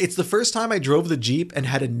the first time I drove the Jeep and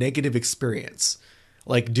had a negative experience,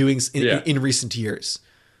 like doing in recent years.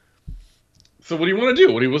 So what do you want to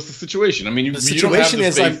do? What's the situation? I mean, you don't have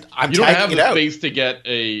the space. I'm you don't have tagging the it out. space to get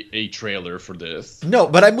a trailer for this. No,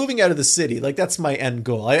 but I'm moving out of the city. Like that's my end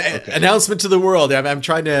goal. Announcement to the world.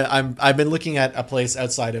 I've been looking at a place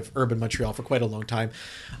outside of urban Montreal for quite a long time.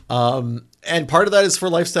 And part of that is for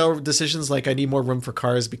lifestyle decisions. Like I need more room for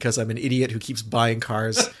cars because I'm an idiot who keeps buying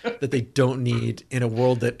cars that they don't need in a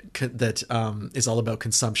world that is all about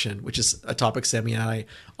consumption, which is a topic Sammy and I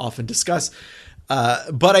often discuss.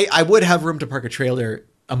 But I would have room to park a trailer,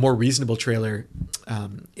 a more reasonable trailer,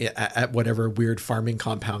 at whatever weird farming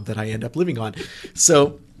compound that I end up living on.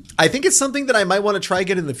 So I think it's something that I might want to try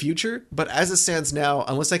again in the future. But as it stands now,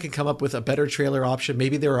 unless I can come up with a better trailer option,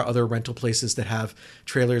 maybe there are other rental places that have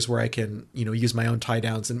trailers where I can, you know, use my own tie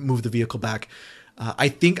downs and move the vehicle back. I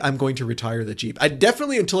think I'm going to retire the Jeep. I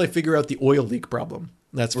definitely until I figure out the oil leak problem.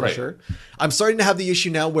 That's for sure. I'm starting to have the issue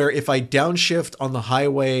now where if I downshift on the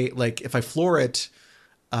highway, like if I floor it,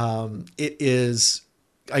 I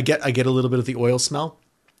get a little bit of the oil smell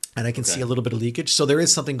and I can see a little bit of leakage. So there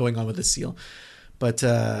is something going on with the seal. But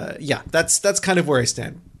yeah, that's kind of where I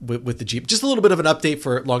stand with the Jeep. Just a little bit of an update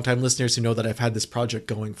for longtime listeners who know that I've had this project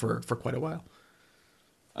going for quite a while.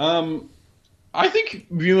 I think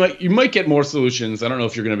you might get more solutions. I don't know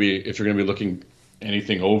if you're going to be looking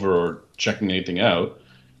anything over or checking anything out,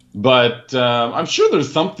 but I'm sure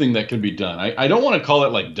there's something that can be done. I don't want to call it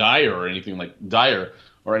like dire or anything like that.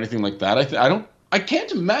 I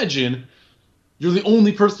can't imagine you're the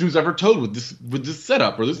only person who's ever towed with this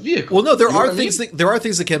setup or this vehicle. Well, no, there are things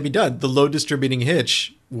that can be done. The load distributing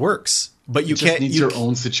hitch works, but you can't use your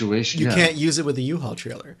own situation. You can't use it with a U-Haul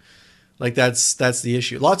trailer. Like that's the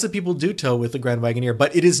issue. Lots of people do tow with the Grand Wagoneer,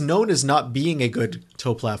 but it is known as not being a good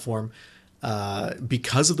tow platform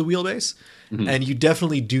because of the wheelbase. Mm-hmm. And you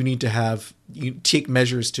definitely do need to take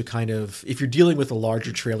measures to kind of, if you're dealing with a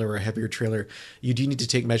larger trailer or a heavier trailer, you do need to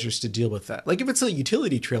take measures to deal with that. Like if it's a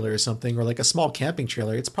utility trailer or something, or like a small camping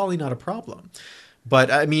trailer, it's probably not a problem.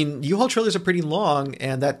 But I mean, U-Haul trailers are pretty long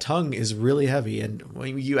and that tongue is really heavy. And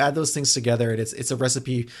when you add those things together, it's a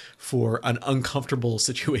recipe for an uncomfortable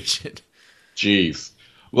situation. Jeez.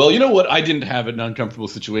 Well, you know what? I didn't have an uncomfortable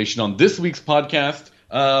situation on this week's podcast.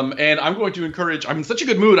 And I'm going to I'm in such a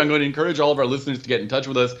good mood, I'm going to encourage all of our listeners to get in touch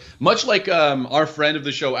with us, much like our friend of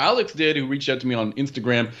the show, Alex, did, who reached out to me on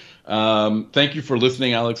Instagram. Thank you for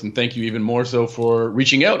listening, Alex, and thank you even more so for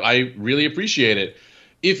reaching out. I really appreciate it.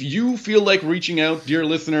 If you feel like reaching out, dear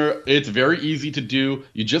listener, it's very easy to do.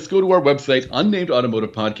 You just go to our website,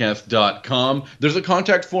 unnamedautomotivepodcast.com. There's a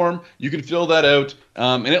contact form. You can fill that out,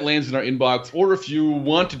 and it lands in our inbox. Or if you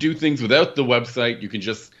want to do things without the website, you can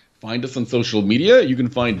just find us on social media. You can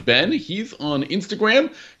find Ben. He's on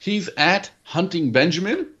Instagram. He's at Hunting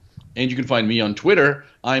Benjamin. And you can find me on Twitter.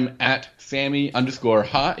 I'm at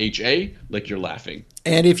Sammy_ha, H-A, like you're laughing.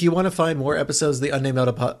 And if you want to find more episodes of the Unnamed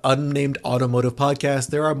Automotive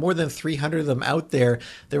Podcast, there are more than 300 of them out there.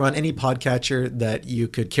 They're on any podcatcher that you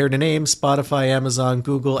could care to name, Spotify, Amazon,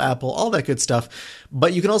 Google, Apple, all that good stuff.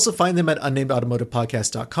 But you can also find them at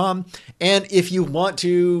unnamedautomotivepodcast.com. And if you want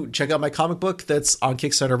to check out my comic book that's on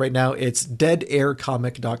Kickstarter right now, it's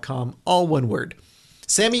deadaircomic.com, all one word.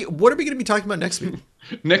 Sammy, what are we going to be talking about next week?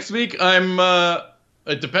 Next week, I'm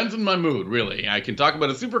It depends on my mood, really. I can talk about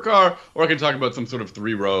a supercar, or I can talk about some sort of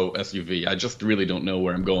three-row SUV. I just really don't know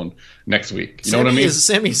where I'm going next week. You know what I mean?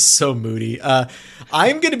 Sammy's so moody.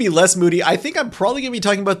 I'm going to be less moody. I think I'm probably going to be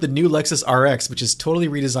talking about the new Lexus RX, which is totally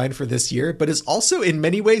redesigned for this year, but is also in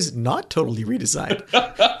many ways not totally redesigned.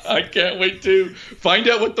 I can't wait to find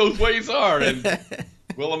out what those ways are, and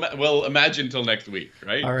we'll imagine till next week,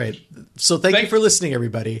 right? All right. So thank you for listening,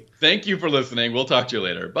 everybody. Thank you for listening. We'll talk to you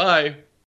later. Bye.